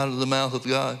out of the mouth of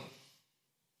God.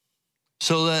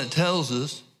 So that tells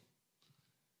us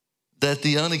that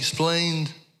the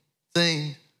unexplained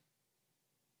thing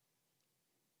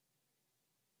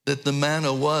that the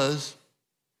manna was,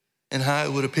 and how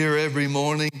it would appear every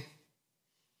morning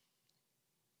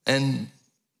and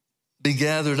be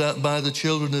gathered up by the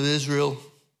children of Israel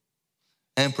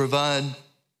and provide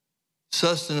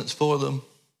sustenance for them,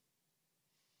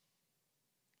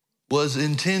 was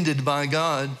intended by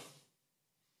God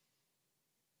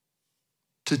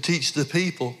to teach the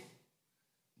people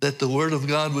that the word of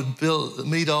God would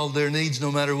meet all their needs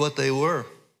no matter what they were.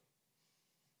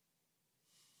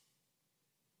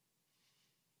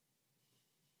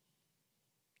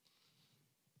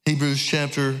 Hebrews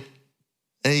chapter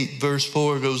 8 verse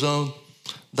 4 goes on,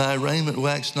 thy raiment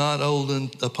waxed not old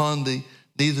upon thee,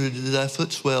 neither did thy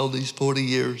foot swell these 40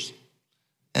 years.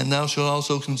 And thou shalt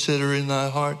also consider in thy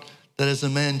heart that as a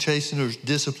man chasteneth or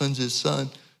disciplines his son,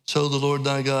 so the Lord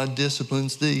thy God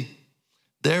disciplines thee.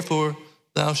 Therefore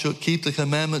thou shalt keep the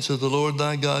commandments of the Lord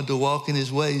thy God to walk in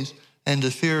his ways and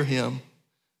to fear him.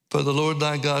 For the Lord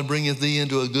thy God bringeth thee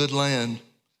into a good land,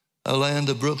 a land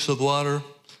of brooks of water,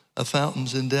 of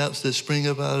fountains and depths that spring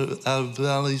up out of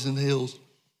valleys and hills,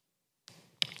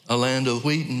 a land of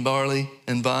wheat and barley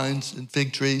and vines and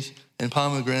fig trees and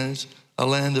pomegranates, a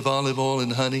land of olive oil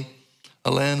and honey,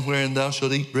 a land wherein thou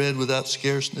shalt eat bread without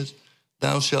scarceness.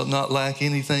 Thou shalt not lack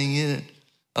anything in it,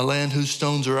 a land whose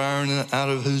stones are iron, and out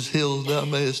of whose hills thou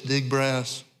mayest dig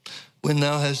brass. When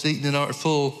thou hast eaten and art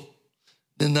full,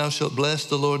 then thou shalt bless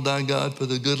the Lord thy God for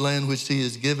the good land which he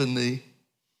has given thee.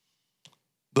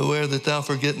 Beware that thou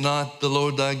forget not the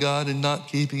Lord thy God in not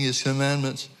keeping his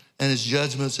commandments and his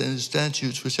judgments and his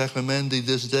statutes which I command thee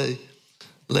this day,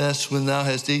 lest when thou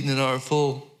hast eaten and art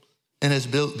full, and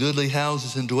hast built goodly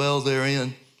houses and dwell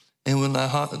therein, and when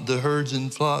the herds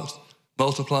and flocks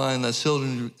multiply, and thy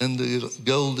silver and the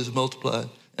gold is multiplied,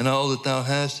 and all that thou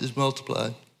hast is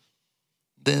multiplied,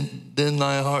 then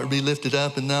thy heart be lifted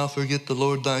up, and thou forget the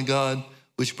Lord thy God,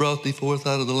 which brought thee forth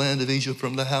out of the land of Egypt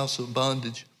from the house of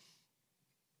bondage.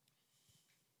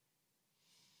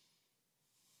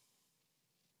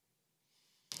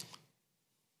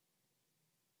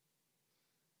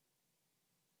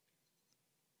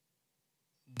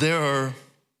 There are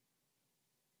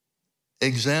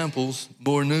examples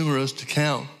more numerous to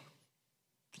count.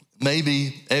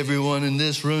 Maybe everyone in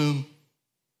this room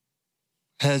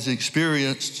has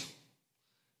experienced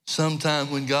some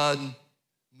time when God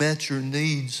met your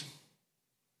needs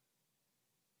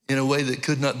in a way that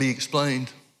could not be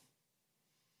explained.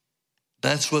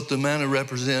 That's what the manna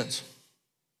represents.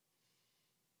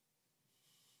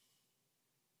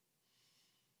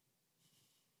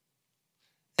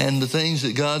 And the things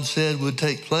that God said would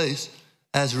take place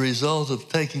as a result of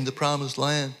taking the promised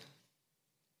land,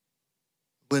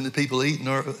 when the people eat and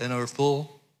are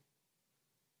full,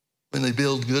 when they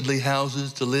build goodly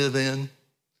houses to live in,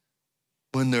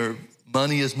 when their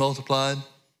money is multiplied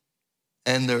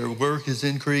and their work is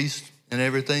increased and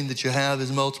everything that you have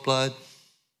is multiplied,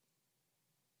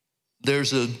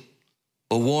 there's a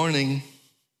warning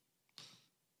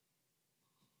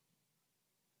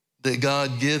that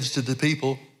God gives to the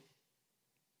people,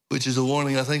 which is a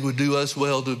warning I think would do us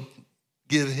well to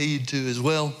give heed to as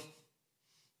well.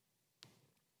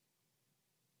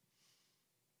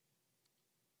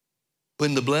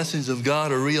 When the blessings of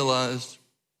God are realized,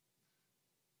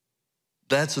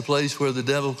 that's a place where the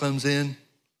devil comes in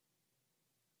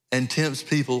and tempts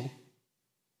people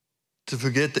to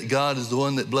forget that God is the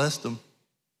one that blessed them.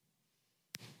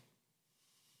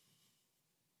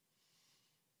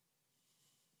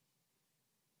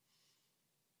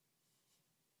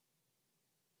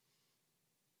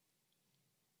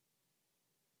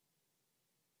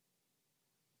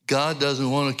 God doesn't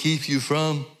want to keep you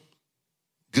from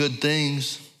good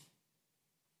things,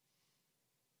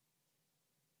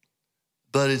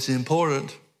 but it's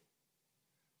important,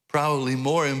 probably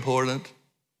more important,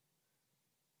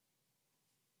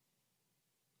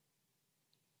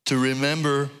 to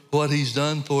remember what he's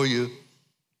done for you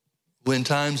when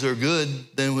times are good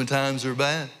than when times are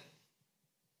bad.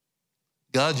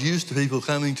 God's used to people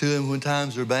coming to him when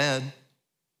times are bad,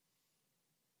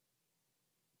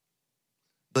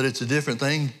 but it's a different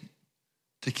thing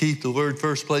to keep the word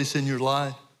first place in your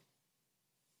life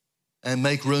and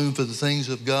make room for the things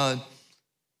of God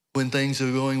when things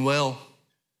are going well.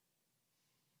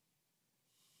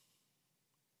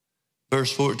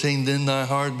 Verse 14, then thy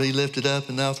heart be lifted up,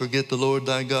 and thou forget the Lord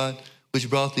thy God, which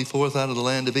brought thee forth out of the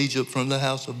land of Egypt from the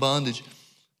house of bondage,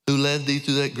 who led thee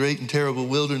through that great and terrible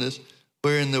wilderness,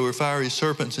 wherein there were fiery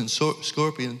serpents and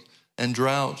scorpions, and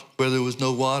drought, where there was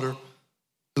no water,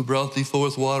 who brought thee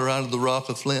forth water out of the rock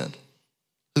of flint,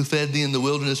 who fed thee in the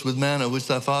wilderness with manna, which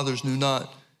thy fathers knew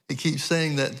not. It keeps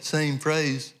saying that same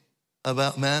phrase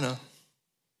about manna.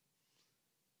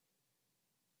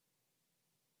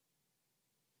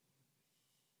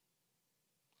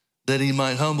 That he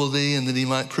might humble thee, and that he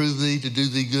might prove thee to do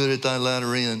thee good at thy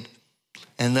latter end.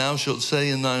 And thou shalt say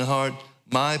in thine heart,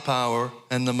 my power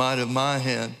and the might of my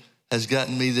hand has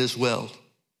gotten me this wealth.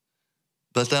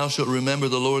 But thou shalt remember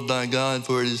the Lord thy God,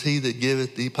 for it is he that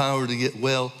giveth thee power to get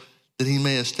wealth, that he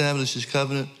may establish his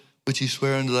covenant, which he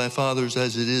sware unto thy fathers,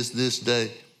 as it is this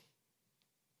day.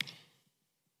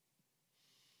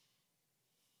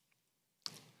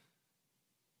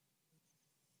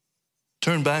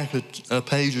 Turn back a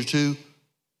page or two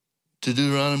to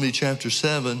Deuteronomy chapter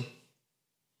 7.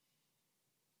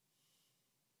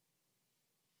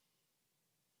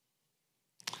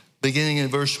 Beginning in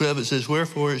verse 12, it says,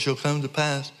 wherefore it shall come to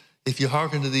pass, if you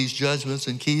hearken to these judgments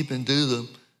and keep and do them,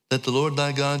 that the Lord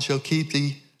thy God shall keep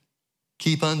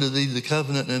unto thee the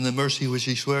covenant and the mercy which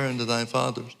he sware unto thy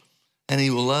fathers. And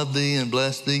he will love thee and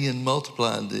bless thee and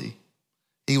multiply thee.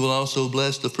 He will also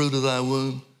bless the fruit of thy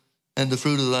womb and the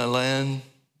fruit of thy land,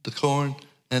 the corn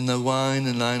and the wine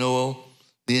and thine oil,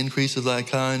 the increase of thy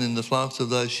kind and the flocks of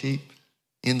thy sheep,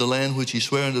 in the land which he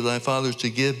sware unto thy fathers to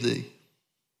give thee.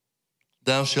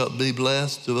 Thou shalt be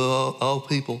blessed of all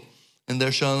people, and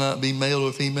there shall not be male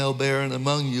or female barren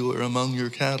among you or among your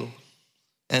cattle.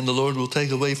 And the Lord will take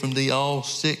away from thee all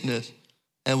sickness,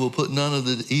 and will put none of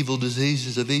the evil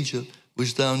diseases of Egypt,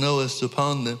 which thou knowest,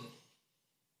 upon them,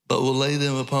 but will lay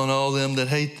them upon all them that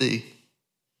hate thee.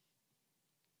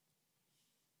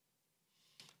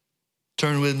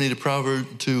 Turn with me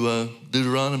to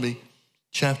Deuteronomy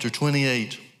chapter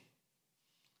 28.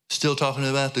 Still talking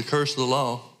about the curse of the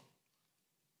law.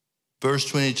 Verse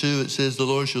 22, it says, the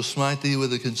Lord shall smite thee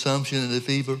with a consumption and a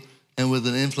fever, and with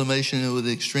an inflammation, and with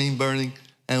extreme burning,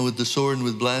 and with the sword, and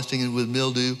with blasting, and with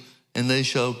mildew, and they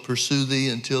shall pursue thee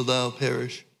until thou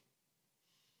perish.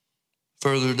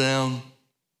 Further down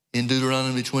in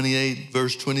Deuteronomy 28,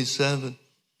 verse 27,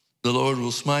 the Lord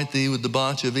will smite thee with the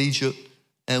botch of Egypt,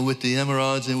 and with the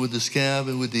emerods, and with the scab,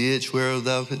 and with the itch whereof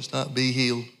thou canst not be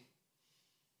healed.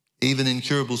 Even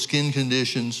incurable skin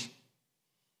conditions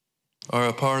are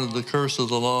a part of the curse of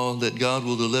the law that God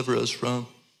will deliver us from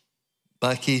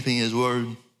by keeping his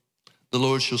word. The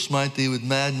Lord shall smite thee with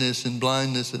madness and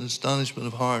blindness and astonishment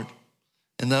of heart,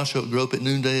 and thou shalt grope at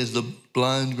noonday as the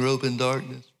blind grope in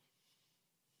darkness.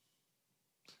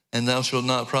 And thou shalt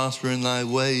not prosper in thy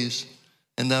ways,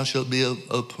 and thou shalt be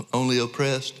only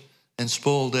oppressed and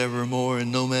spoiled evermore,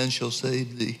 and no man shall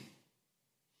save thee.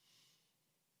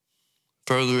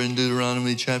 Further in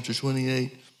Deuteronomy chapter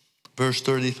 28, verse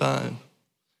 35,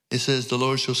 it says, the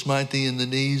Lord shall smite thee in the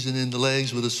knees and in the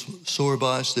legs with a sore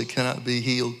botch that cannot be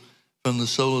healed, from the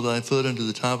sole of thy foot unto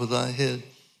the top of thy head.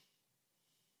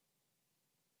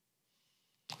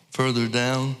 further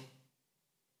down.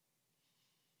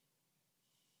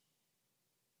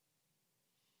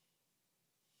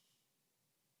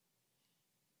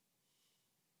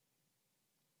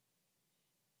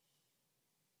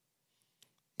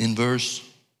 In verse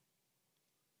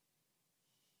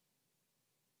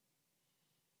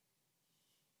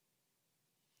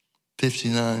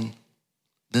 59,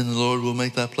 then the Lord will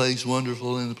make thy plagues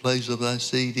wonderful in the plagues of thy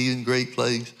seed, even great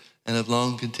plagues, and of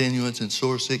long continuance, and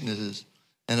sore sicknesses,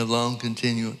 and of long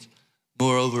continuance.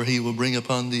 Moreover, he will bring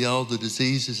upon thee all the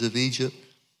diseases of Egypt,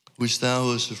 which thou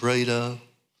wast afraid of,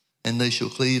 and they shall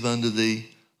cleave unto thee.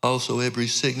 Also every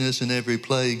sickness and every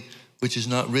plague, which is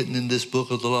not written in this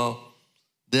book of the law,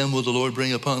 them will the Lord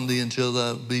bring upon thee until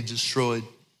thou be destroyed.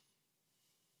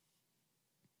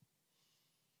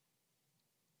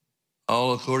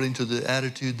 All according to the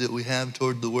attitude that we have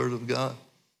toward the Word of God.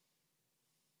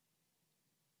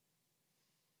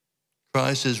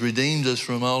 Christ has redeemed us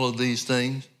from all of these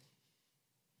things.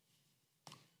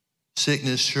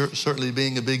 Sickness certainly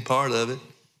being a big part of it.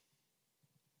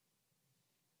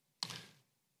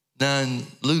 Now in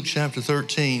Luke chapter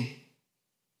 13,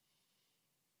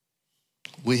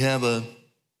 we have an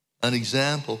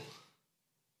example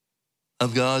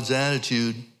of God's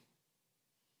attitude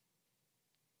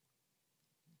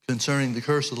concerning the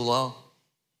curse of the law.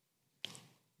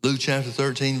 Luke chapter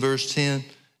 13, verse 10,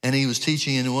 and he was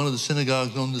teaching in one of the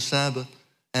synagogues on the Sabbath,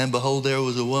 and behold, there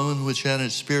was a woman which had a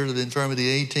spirit of infirmity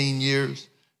 18 years,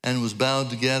 and was bowed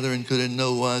together, and could in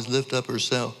no wise lift up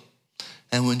herself.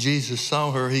 And when Jesus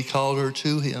saw her, he called her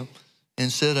to him,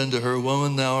 and said unto her,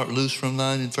 Woman, thou art loosed from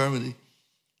thine infirmity.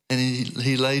 And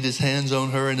he laid his hands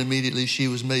on her, and immediately she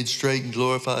was made straight and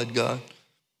glorified God.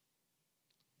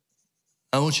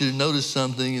 I want you to notice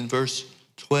something in verse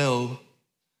 12.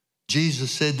 Jesus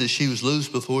said that she was loose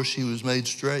before she was made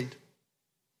straight.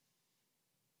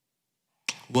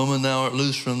 Woman, thou art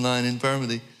loosed from thine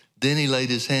infirmity. Then he laid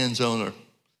his hands on her,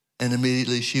 and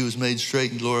immediately she was made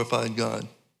straight and glorified God.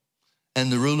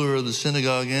 And the ruler of the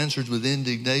synagogue answered with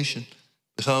indignation,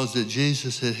 because that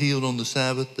Jesus had healed on the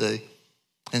Sabbath day,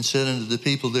 and said unto the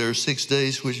people, there are 6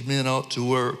 days which men ought to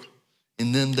work.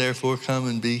 In them therefore come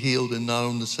and be healed, and not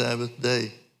on the Sabbath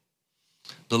day.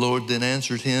 The Lord then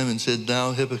answered him and said,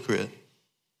 Thou hypocrite,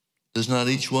 does not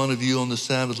each one of you on the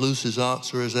Sabbath loose his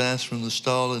ox or his ass from the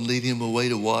stall and lead him away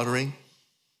to watering?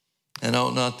 And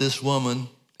ought not this woman,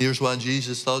 here's why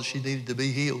Jesus thought she needed to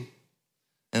be healed,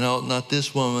 and ought not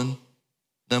this woman,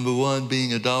 number one,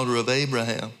 being a daughter of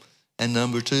Abraham, and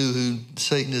number two, who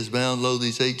Satan has bound low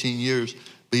these 18 years,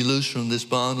 be loosed from this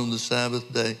bond on the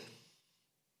Sabbath day?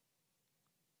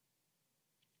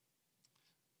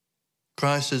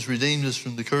 Christ has redeemed us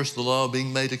from the curse of the law,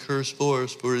 being made a curse for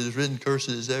us. For it is written, Cursed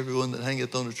is everyone that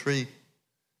hangeth on a tree,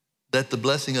 that the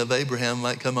blessing of Abraham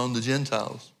might come on the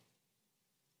Gentiles.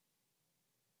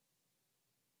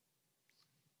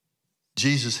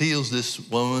 Jesus heals this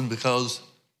woman because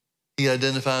he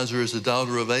identifies her as a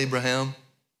daughter of Abraham,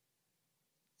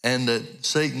 and that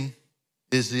Satan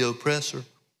is the oppressor,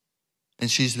 and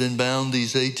she's been bound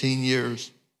these 18 years.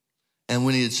 And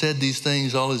when he had said these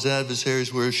things, all his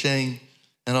adversaries were ashamed,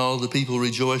 and all the people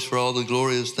rejoiced for all the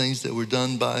glorious things that were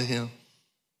done by him.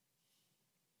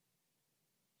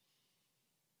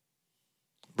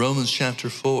 Romans chapter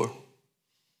 4,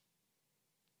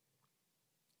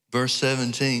 verse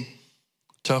 17,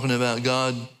 talking about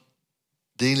God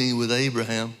dealing with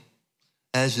Abraham.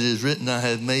 As it is written, I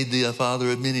have made thee a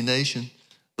father of many nations,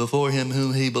 before him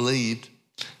whom he believed.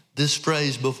 This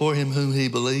phrase, before him whom he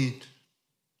believed,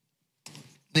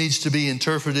 needs to be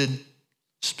interpreted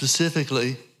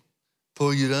specifically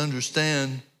for you to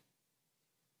understand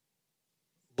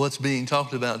what's being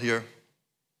talked about here.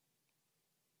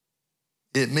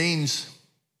 It means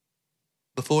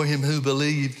before him who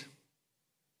believed.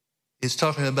 It's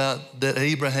talking about that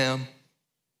Abraham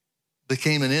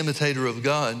became an imitator of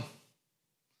God.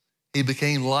 He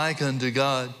became like unto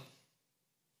God.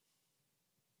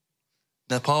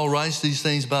 Now, Paul writes these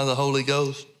things by the Holy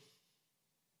Ghost.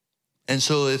 And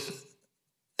so if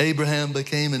Abraham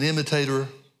became an imitator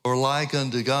or like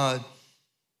unto God,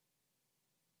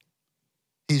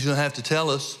 he's going to have to tell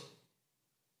us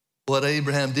what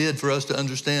Abraham did for us to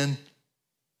understand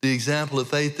the example of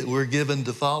faith that we're given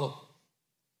to follow.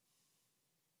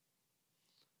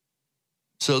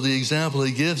 So the example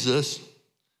he gives us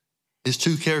is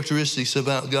two characteristics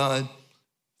about God.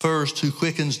 First, who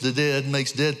quickens the dead,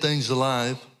 makes dead things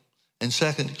alive. And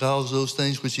second, calls those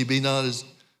things which be not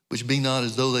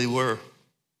as though they were.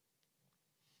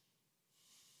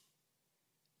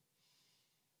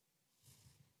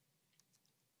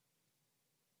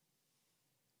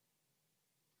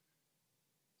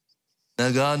 Now,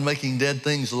 God making dead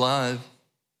things alive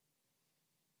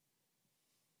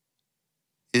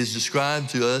is described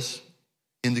to us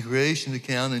in the creation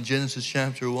account in Genesis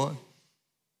chapter 1.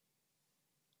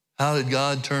 How did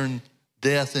God turn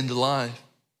death into life?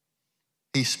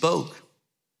 He spoke.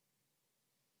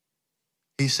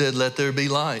 He said, "Let there be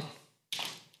light."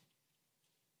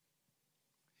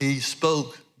 He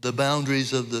spoke the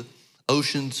boundaries of the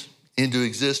oceans into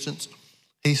existence.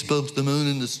 He spoke the moon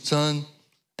and the sun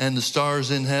and the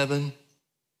stars in heaven.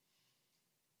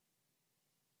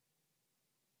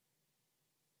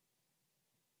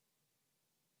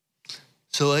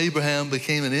 So Abraham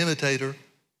became an imitator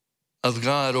of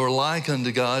God, or like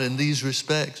unto God, in these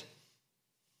respects.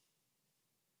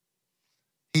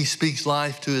 He speaks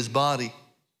life to his body,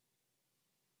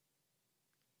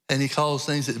 and he calls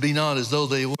things that be not as though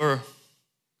they were.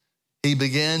 He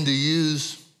began to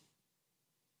use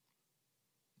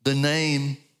the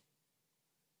name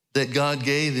that God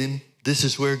gave him. This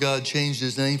is where God changed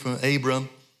his name from Abram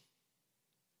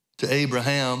to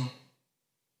Abraham.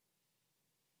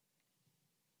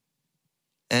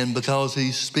 And because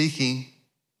he's speaking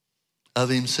of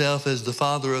himself as the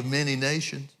father of many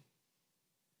nations,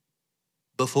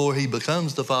 before he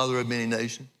becomes the father of many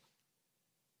nations,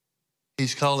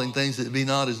 he's calling things that be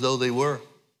not as though they were.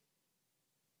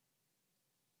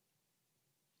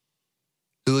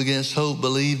 Who against hope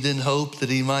believed in hope that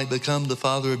he might become the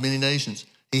father of many nations.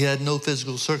 He had no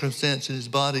physical circumstance in his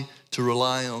body to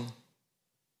rely on.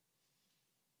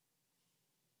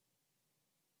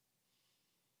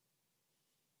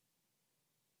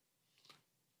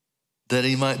 That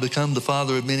he might become the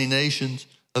father of many nations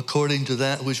according to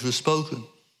that which was spoken.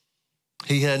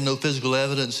 He had no physical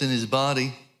evidence in his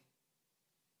body,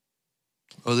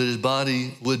 or that his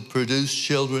body would produce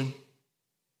children,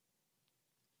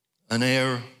 an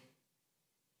heir,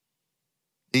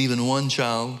 even one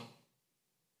child.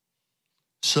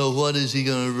 So what is he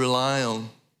going to rely on?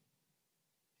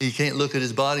 He can't look at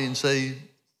his body and say,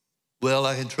 well,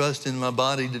 I can trust in my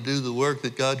body to do the work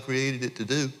that God created it to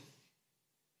do.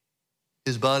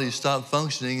 His body stopped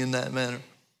functioning in that manner.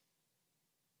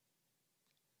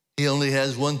 He only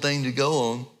has one thing to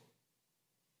go on.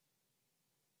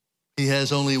 He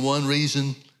has only one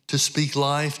reason to speak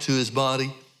life to his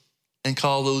body and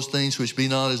call those things which be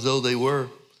not as though they were.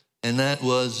 And that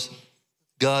was,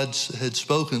 God had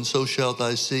spoken, so shall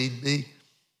thy seed be.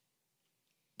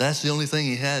 That's the only thing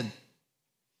he had.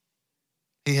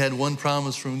 He had one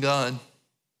promise from God.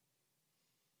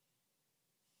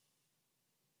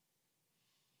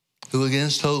 Who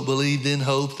against hope believed in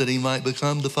hope that he might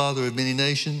become the father of many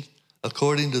nations,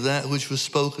 according to that which was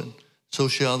spoken, so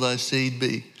shall thy seed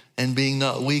be. And being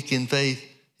not weak in faith,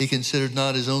 he considered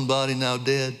not his own body now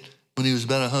dead, when he was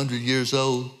about 100 years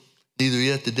old, neither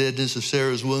yet the deadness of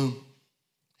Sarah's womb.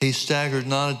 He staggered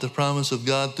not at the promise of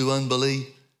God through unbelief,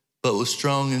 but was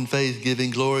strong in faith,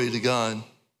 giving glory to God,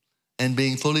 and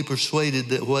being fully persuaded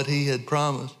that what he had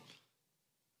promised,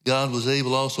 God was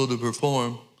able also to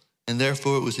perform, and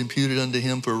therefore it was imputed unto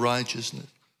him for righteousness.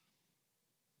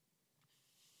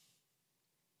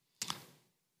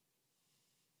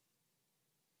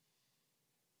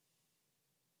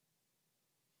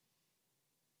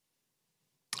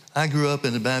 I grew up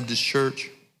in a Baptist church,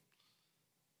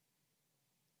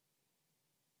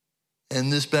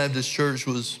 and this Baptist church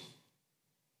was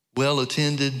well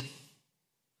attended.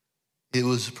 It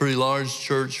was a pretty large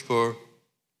church for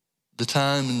the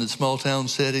time and the small town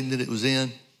setting that it was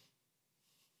in.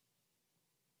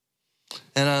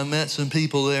 And I met some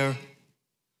people there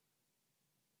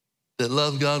that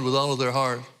loved God with all of their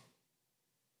heart.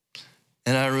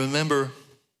 And I remember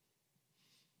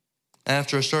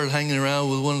after I started hanging around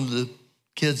with one of the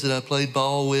kids that I played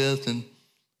ball with, and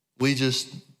we just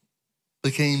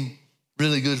became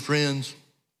really good friends.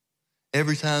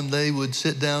 Every time they would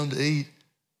sit down to eat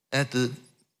at the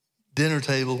dinner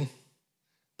table,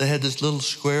 they had this little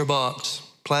square box,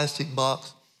 plastic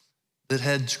box, that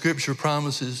had scripture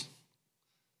promises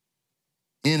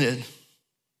in it.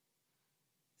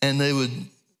 And they would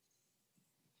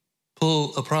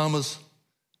pull a promise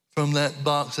from that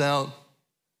box out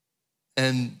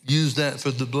and use that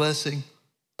for the blessing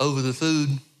over the food.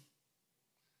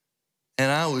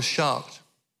 And I was shocked.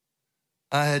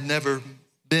 I had never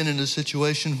been in a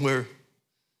situation where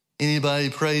anybody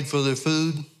prayed for their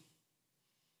food.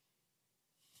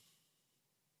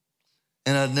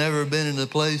 And I'd never been in a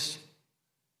place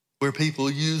where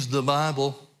people used the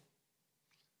Bible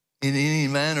in any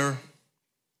manner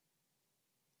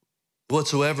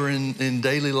whatsoever in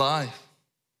daily life.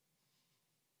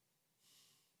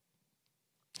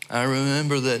 I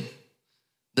remember that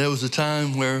there was a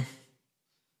time where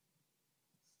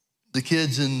the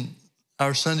kids in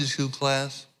our Sunday school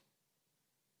class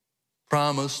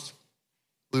promised,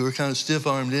 we were kind of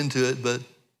stiff-armed into it, but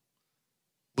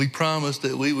we promised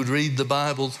that we would read the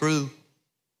Bible through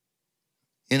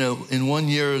in 1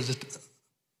 year,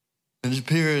 in a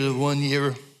period of 1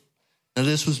 year. Now,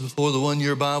 this was before the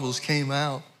 1-year Bibles came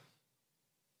out.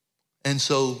 And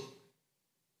so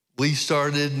we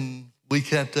started and we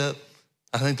kept up.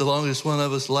 I think the longest one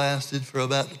of us lasted for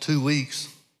about 2 weeks.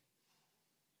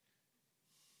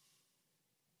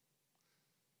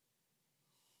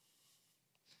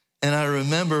 And I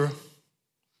remember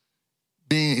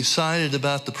being excited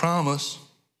about the promise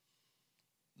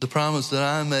that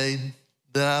I made,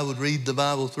 that I would read the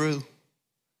Bible through.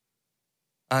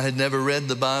 I had never read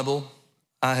the Bible.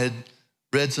 I had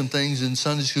read some things in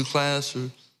Sunday school class or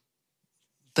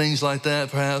things like that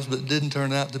perhaps, but it didn't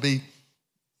turn out to be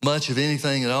much of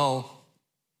anything at all.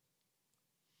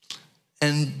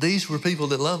 And these were people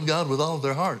that loved God with all of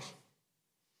their hearts.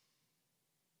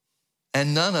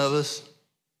 And none of us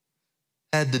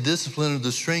had the discipline or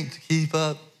the strength to keep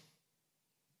up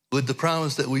with the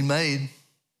promise that we made.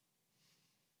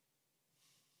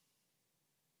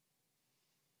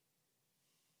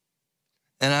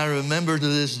 And I remember to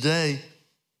this day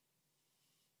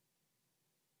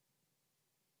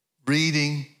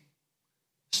reading,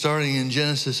 starting in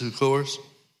Genesis, of course.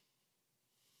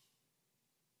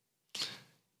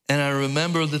 And I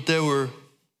remember that there were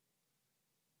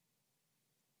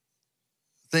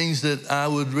things that I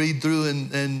would read through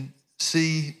and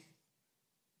see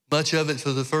much of it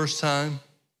for the first time.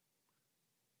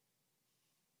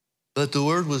 But the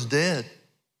word was dead.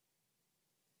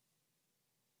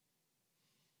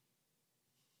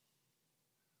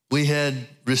 We had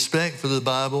respect for the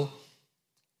Bible,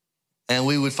 and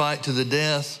we would fight to the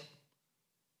death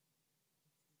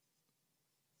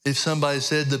if somebody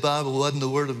said the Bible wasn't the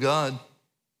Word of God.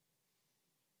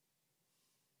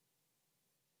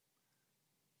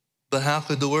 But how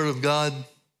could the Word of God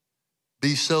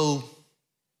be so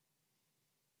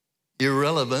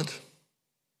irrelevant?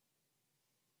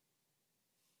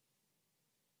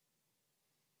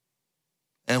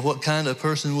 And what kind of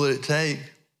person would it take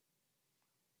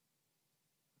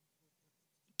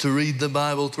to read the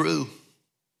Bible through?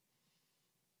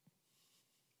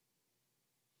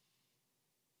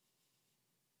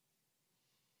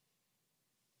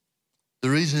 The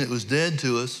reason it was dead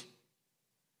to us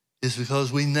is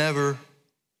because we never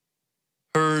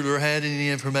heard or had any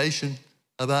information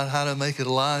about how to make it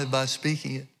alive by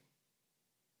speaking it.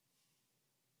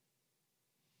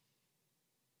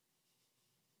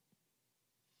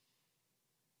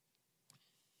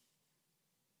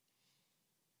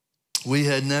 We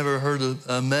had never heard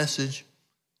a message,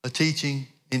 a teaching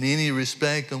in any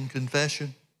respect on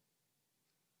confession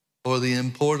or the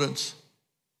importance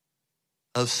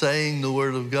of saying the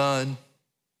Word of God,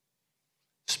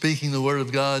 speaking the Word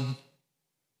of God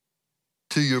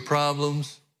to your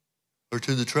problems or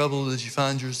to the trouble that you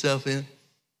find yourself in.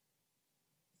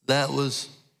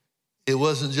 It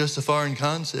wasn't just a foreign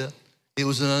concept. It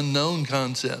was an unknown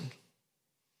concept.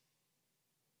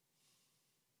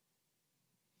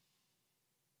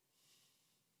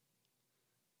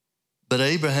 But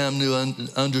Abraham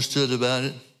understood about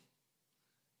it.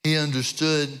 He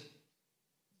understood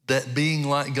that being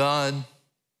like God,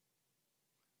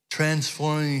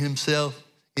 transforming himself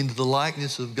into the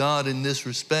likeness of God in this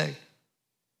respect,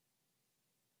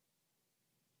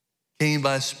 came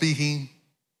by speaking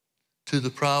to the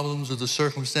problems or the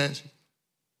circumstances,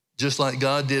 just like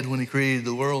God did when he created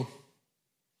the world.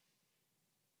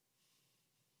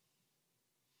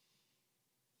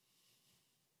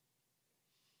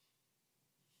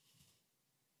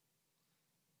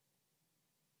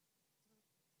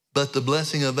 But the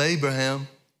blessing of Abraham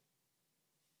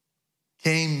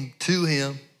came to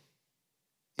him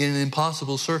in an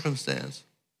impossible circumstance.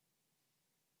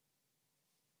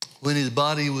 When his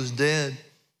body was dead,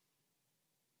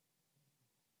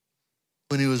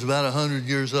 when he was about 100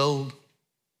 years old,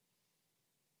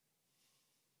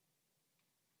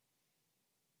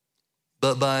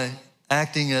 but by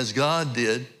acting as God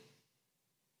did,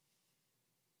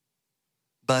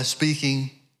 by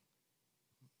speaking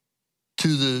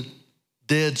to the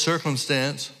dead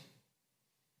circumstance,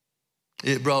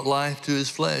 it brought life to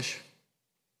his flesh.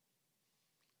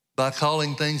 By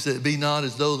calling things that be not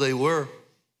as though they were,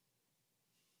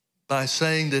 by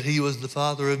saying that he was the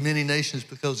father of many nations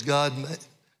because God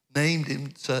named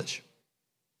him such.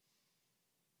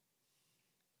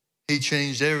 He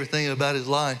changed everything about his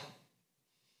life.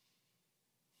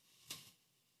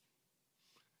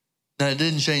 Now, it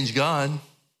didn't change God.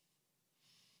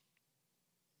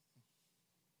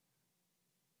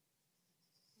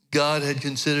 God had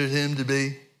considered him to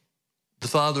be the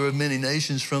father of many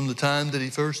nations from the time that he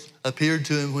first appeared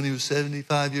to him when he was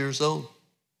 75 years old.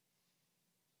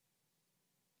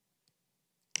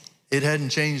 It hadn't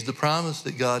changed the promise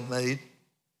that God made.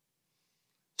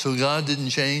 So God didn't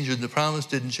change and the promise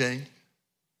didn't change.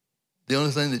 The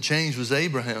only thing that changed was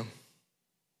Abraham.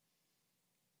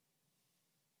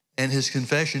 And his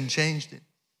confession changed him.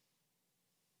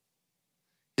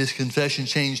 His confession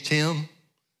changed him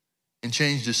and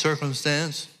changed the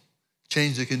circumstance,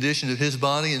 changed the condition of his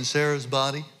body and Sarah's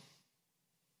body,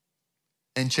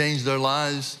 and changed their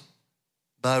lives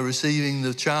by receiving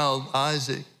the child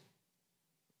Isaac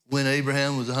when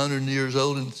Abraham was 100 years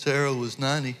old and Sarah was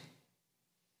 90.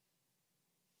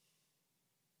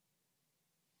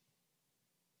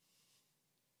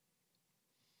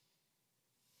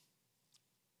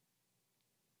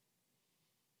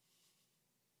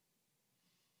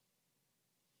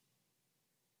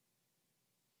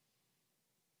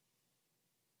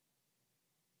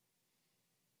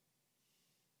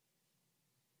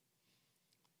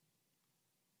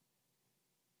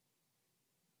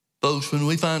 Folks, when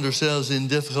we find ourselves in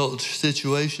difficult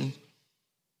situations,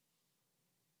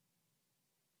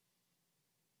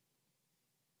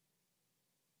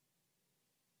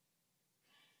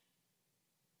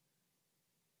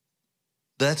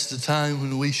 that's the time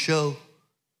when we show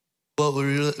what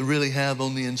we really have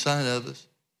on the inside of us.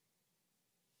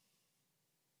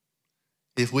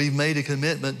 If we've made a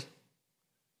commitment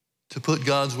to put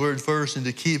God's word first and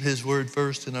to keep his word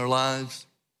first in our lives,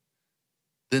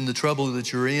 then the trouble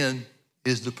that you're in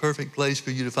is the perfect place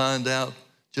for you to find out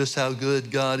just how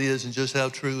good God is and just how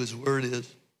true his word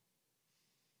is.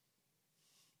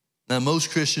 Now, most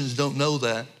Christians don't know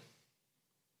that.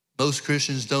 Most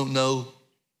Christians don't know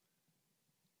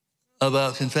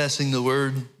about confessing the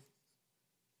word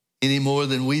any more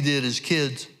than we did as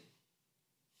kids.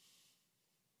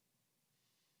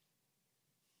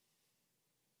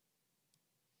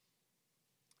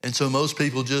 And so most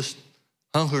people just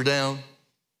hunker down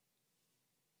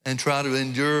and try to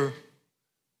endure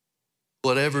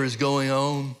whatever is going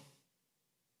on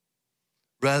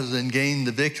rather than gain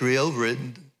the victory over it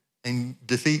and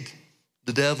defeat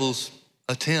the devil's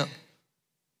attempt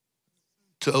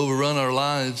to overrun our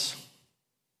lives.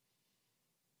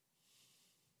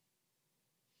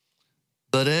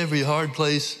 But every hard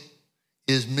place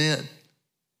is meant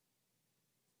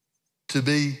to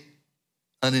be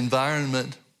an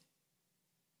environment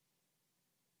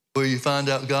where you find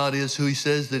out God is who he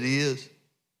says that he is.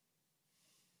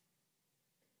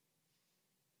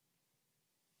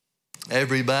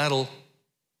 Every battle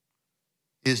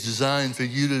is designed for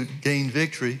you to gain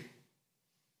victory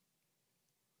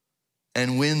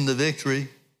and win the victory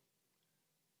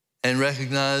and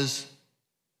recognize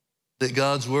that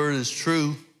God's word is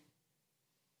true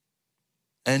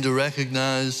and to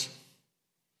recognize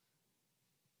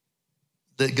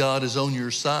that God is on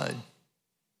your side.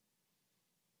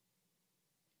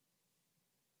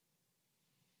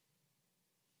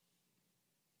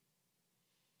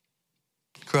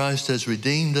 Christ has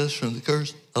redeemed us from the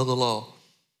curse of the law,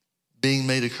 being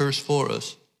made a curse for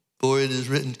us. For it is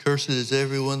written, cursed is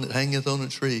everyone that hangeth on a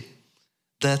tree,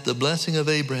 that the blessing of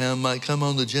Abraham might come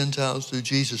on the Gentiles through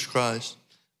Jesus Christ,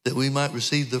 that we might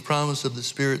receive the promise of the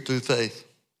Spirit through faith.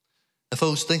 Now,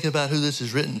 folks, think about who this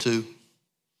is written to.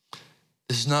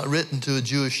 This is not written to a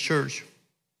Jewish church.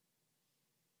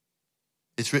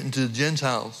 It's written to the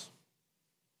Gentiles.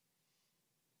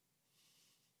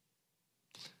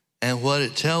 And what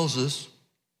it tells us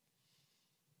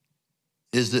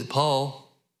is that Paul,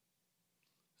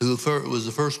 who was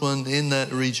the first one in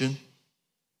that region,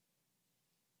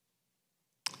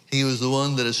 he was the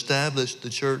one that established the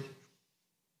church.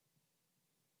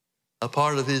 A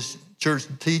part of his church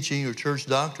teaching or church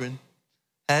doctrine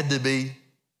had to be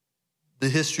the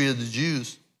history of the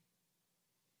Jews.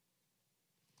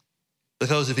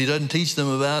 Because if he doesn't teach them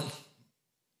about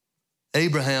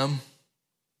Abraham,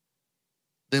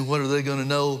 then what are they going to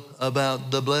know about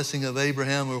the blessing of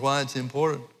Abraham or why it's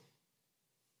important?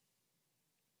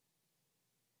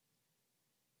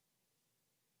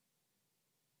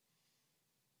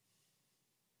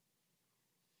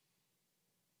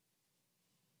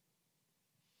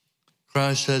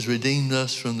 Christ has redeemed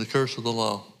us from the curse of the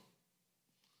law,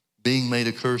 being made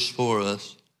a curse for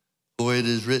us. For it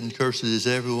is written, cursed is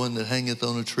everyone that hangeth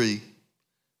on a tree,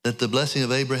 that the blessing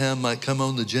of Abraham might come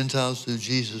on the Gentiles through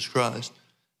Jesus Christ,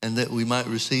 and that we might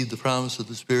receive the promise of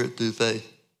the Spirit through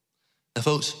faith. Now,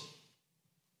 folks,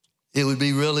 it would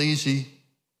be real easy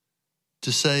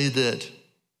to say that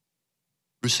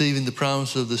receiving the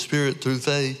promise of the Spirit through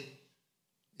faith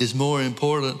is more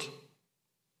important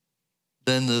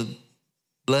than the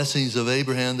blessings of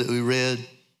Abraham that we read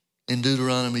in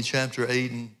Deuteronomy chapter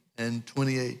 8 and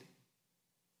 28.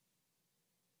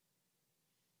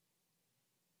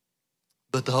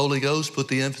 But the Holy Ghost put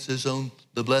the emphasis on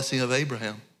the blessing of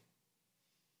Abraham.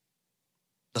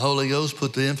 The Holy Ghost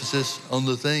put the emphasis on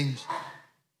the things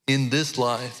in this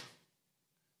life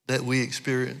that we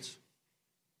experience.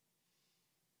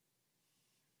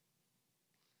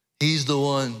 He's the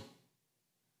one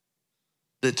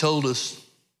that told us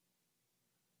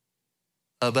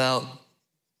about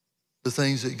the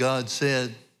things that God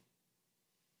said.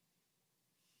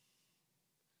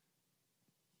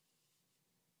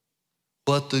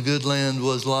 What the good land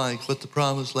was like, what the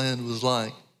promised land was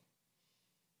like.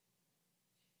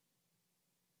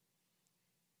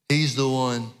 He's the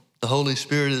one, the Holy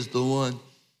Spirit is the one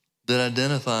that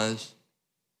identifies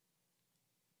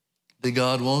that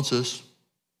God wants us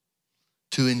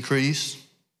to increase,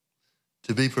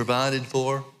 to be provided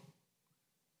for,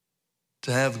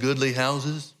 to have goodly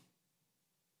houses,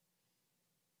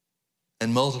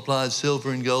 and multiplied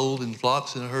silver and gold and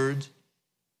flocks and herds,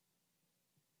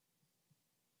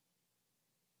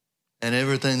 and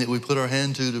everything that we put our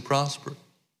hand to prosper.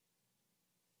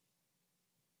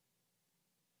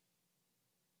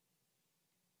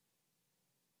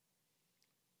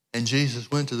 And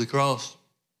Jesus went to the cross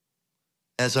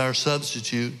as our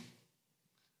substitute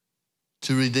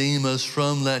to redeem us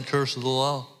from that curse of the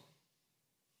law,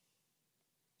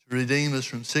 to redeem us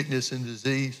from sickness and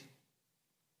disease,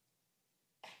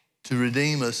 to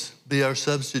redeem us, be our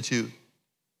substitute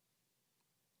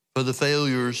for the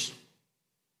failures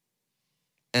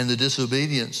and the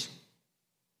disobedience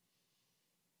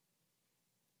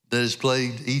that has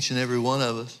plagued each and every one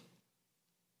of us.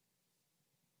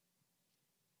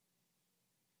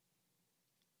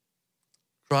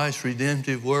 Christ's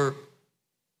redemptive work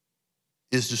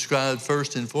is described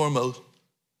first and foremost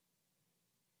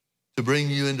to bring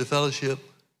you into fellowship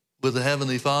with the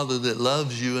Heavenly Father that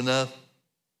loves you enough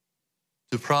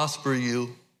to prosper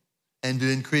you and to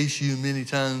increase you many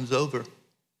times over.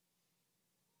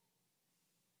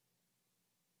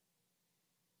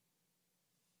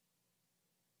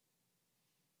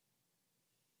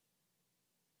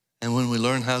 And when we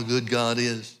learn how good God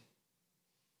is,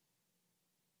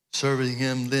 serving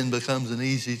Him then becomes an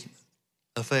easy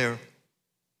affair.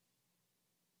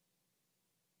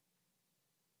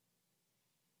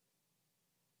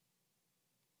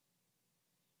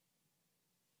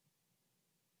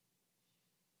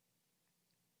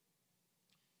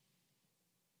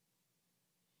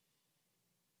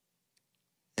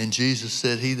 And Jesus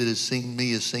said, "He that has seen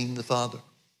me has seen the Father."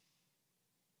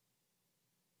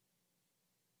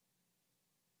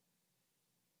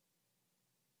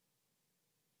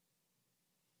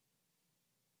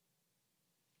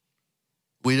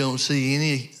 We don't see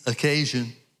any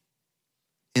occasion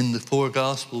in the four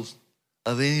Gospels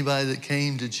of anybody that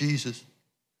came to Jesus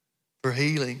for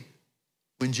healing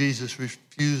when Jesus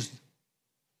refused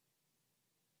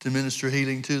to minister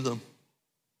healing to them.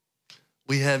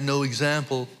 We have no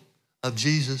example of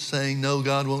Jesus saying, "No,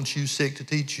 God wants you sick to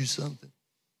teach you something."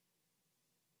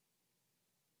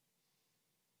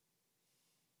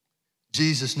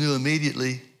 Jesus knew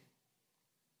immediately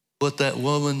what that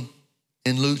woman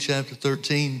in Luke chapter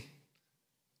 13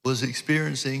 was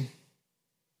experiencing.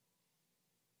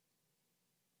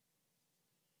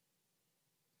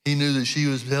 He knew that she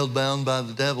was held bound by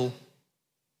the devil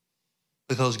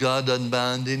because God doesn't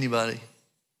bind anybody.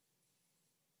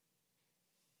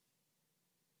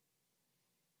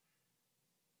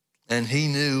 And he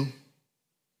knew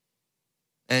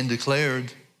and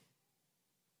declared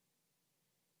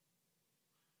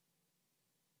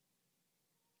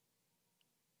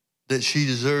that she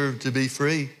deserved to be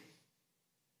free.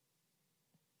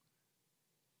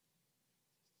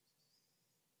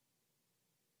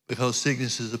 Because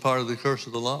sickness is a part of the curse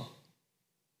of the law.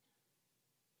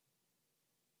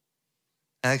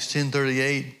 Acts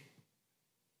 10:38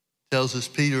 tells us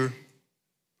Peter,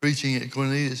 preaching at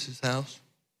Cornelius' house,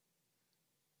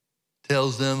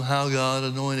 tells them how God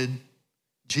anointed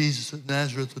Jesus of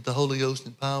Nazareth with the Holy Ghost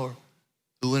and power,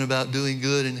 who went about doing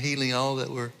good and healing all that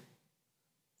were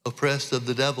oppressed of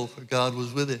the devil, for God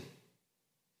was with him.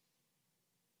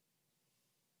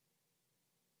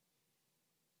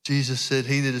 Jesus said,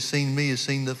 "He that has seen me has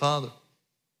seen the Father."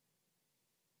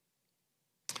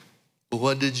 But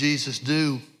what did Jesus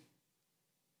do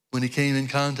when he came in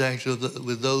contact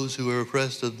with those who were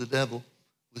oppressed of the devil,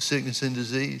 with sickness and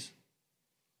disease?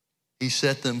 He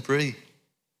set them free,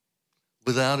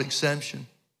 without exception,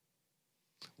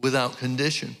 without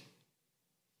condition.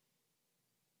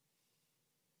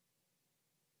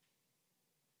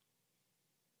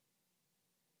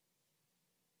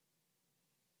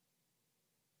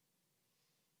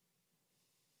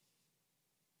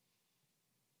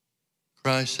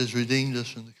 Christ has redeemed us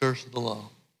from the curse of the law.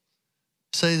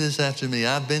 Say this after me.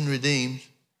 I've been redeemed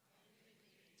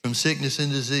from sickness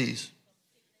and disease.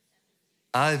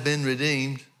 I've been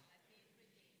redeemed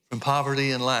from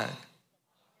poverty and lack.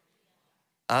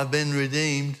 I've been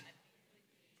redeemed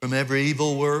from every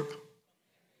evil work,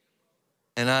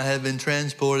 and I have been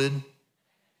transported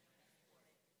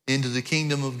into the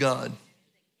kingdom of God.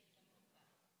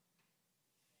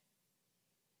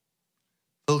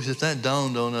 Folks, if that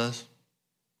dawned on us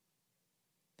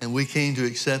and we came to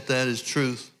accept that as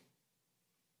truth,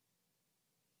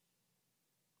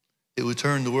 it would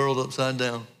turn the world upside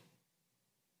down.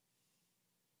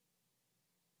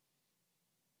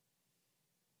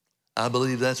 I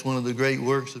believe that's one of the great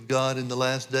works of God in the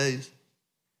last days.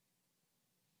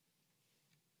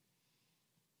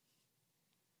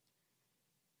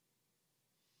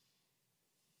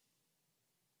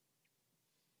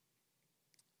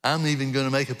 I'm even going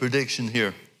to make a prediction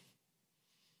here.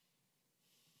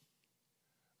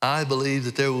 I believe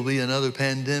that there will be another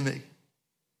pandemic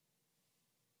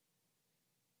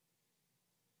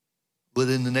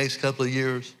within the next couple of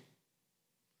years.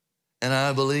 And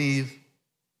I believe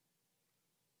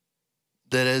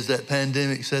that as that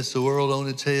pandemic sets the world on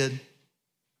its head,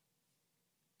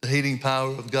 the healing power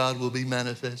of God will be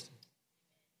manifested.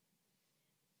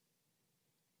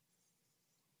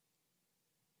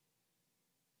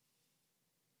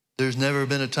 There's never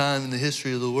been a time in the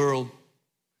history of the world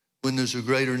when there's a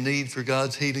greater need for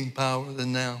God's healing power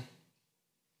than now.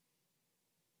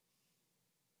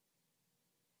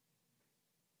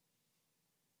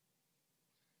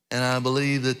 And I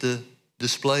believe that the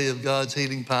display of God's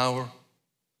healing power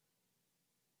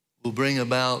will bring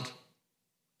about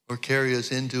or carry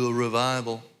us into a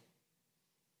revival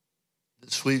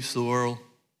that sweeps the world.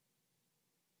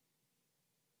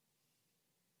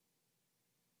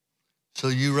 So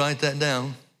you write that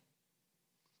down.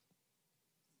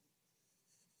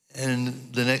 And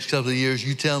in the next couple of years,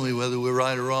 you tell me whether we're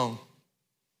right or wrong.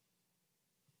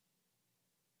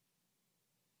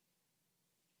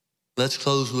 Let's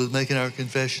close with making our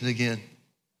confession again.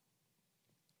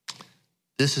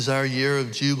 This is our year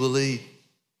of Jubilee.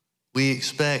 We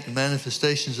expect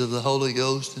manifestations of the Holy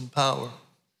Ghost and power.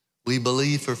 We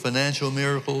believe for financial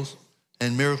miracles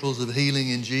and miracles of healing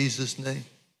in Jesus' name.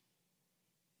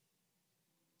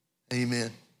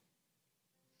 Amen.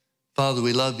 Father,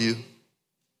 we love you.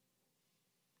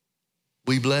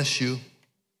 We bless you.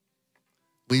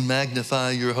 We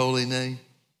magnify your holy name.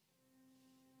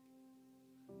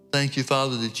 Thank you,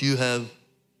 Father, that you have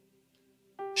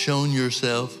shown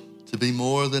yourself to be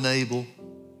more than able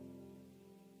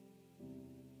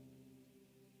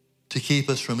to keep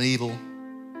us from evil,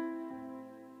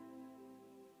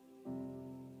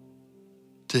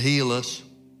 to heal us,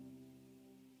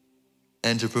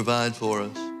 and to provide for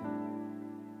us.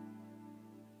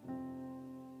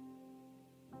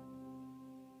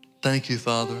 Thank you,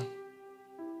 Father,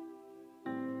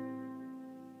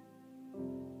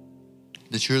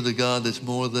 that you're the God that's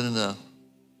more than enough.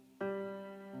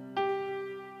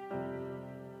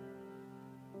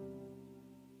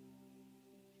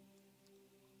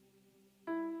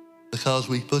 Because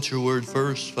we put your word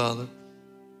first, Father,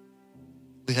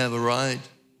 we have a right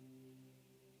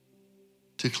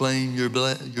to claim your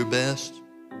best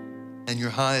and your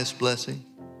highest blessing.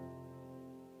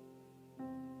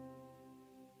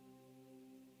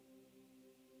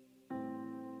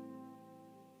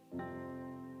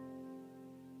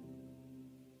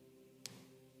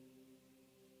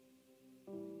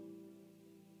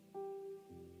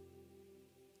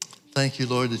 Thank you,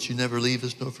 Lord, that you never leave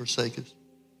us nor forsake us.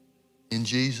 In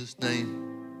Jesus'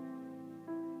 name,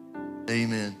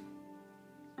 amen.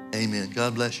 Amen.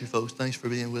 God bless you, folks. Thanks for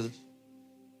being with us.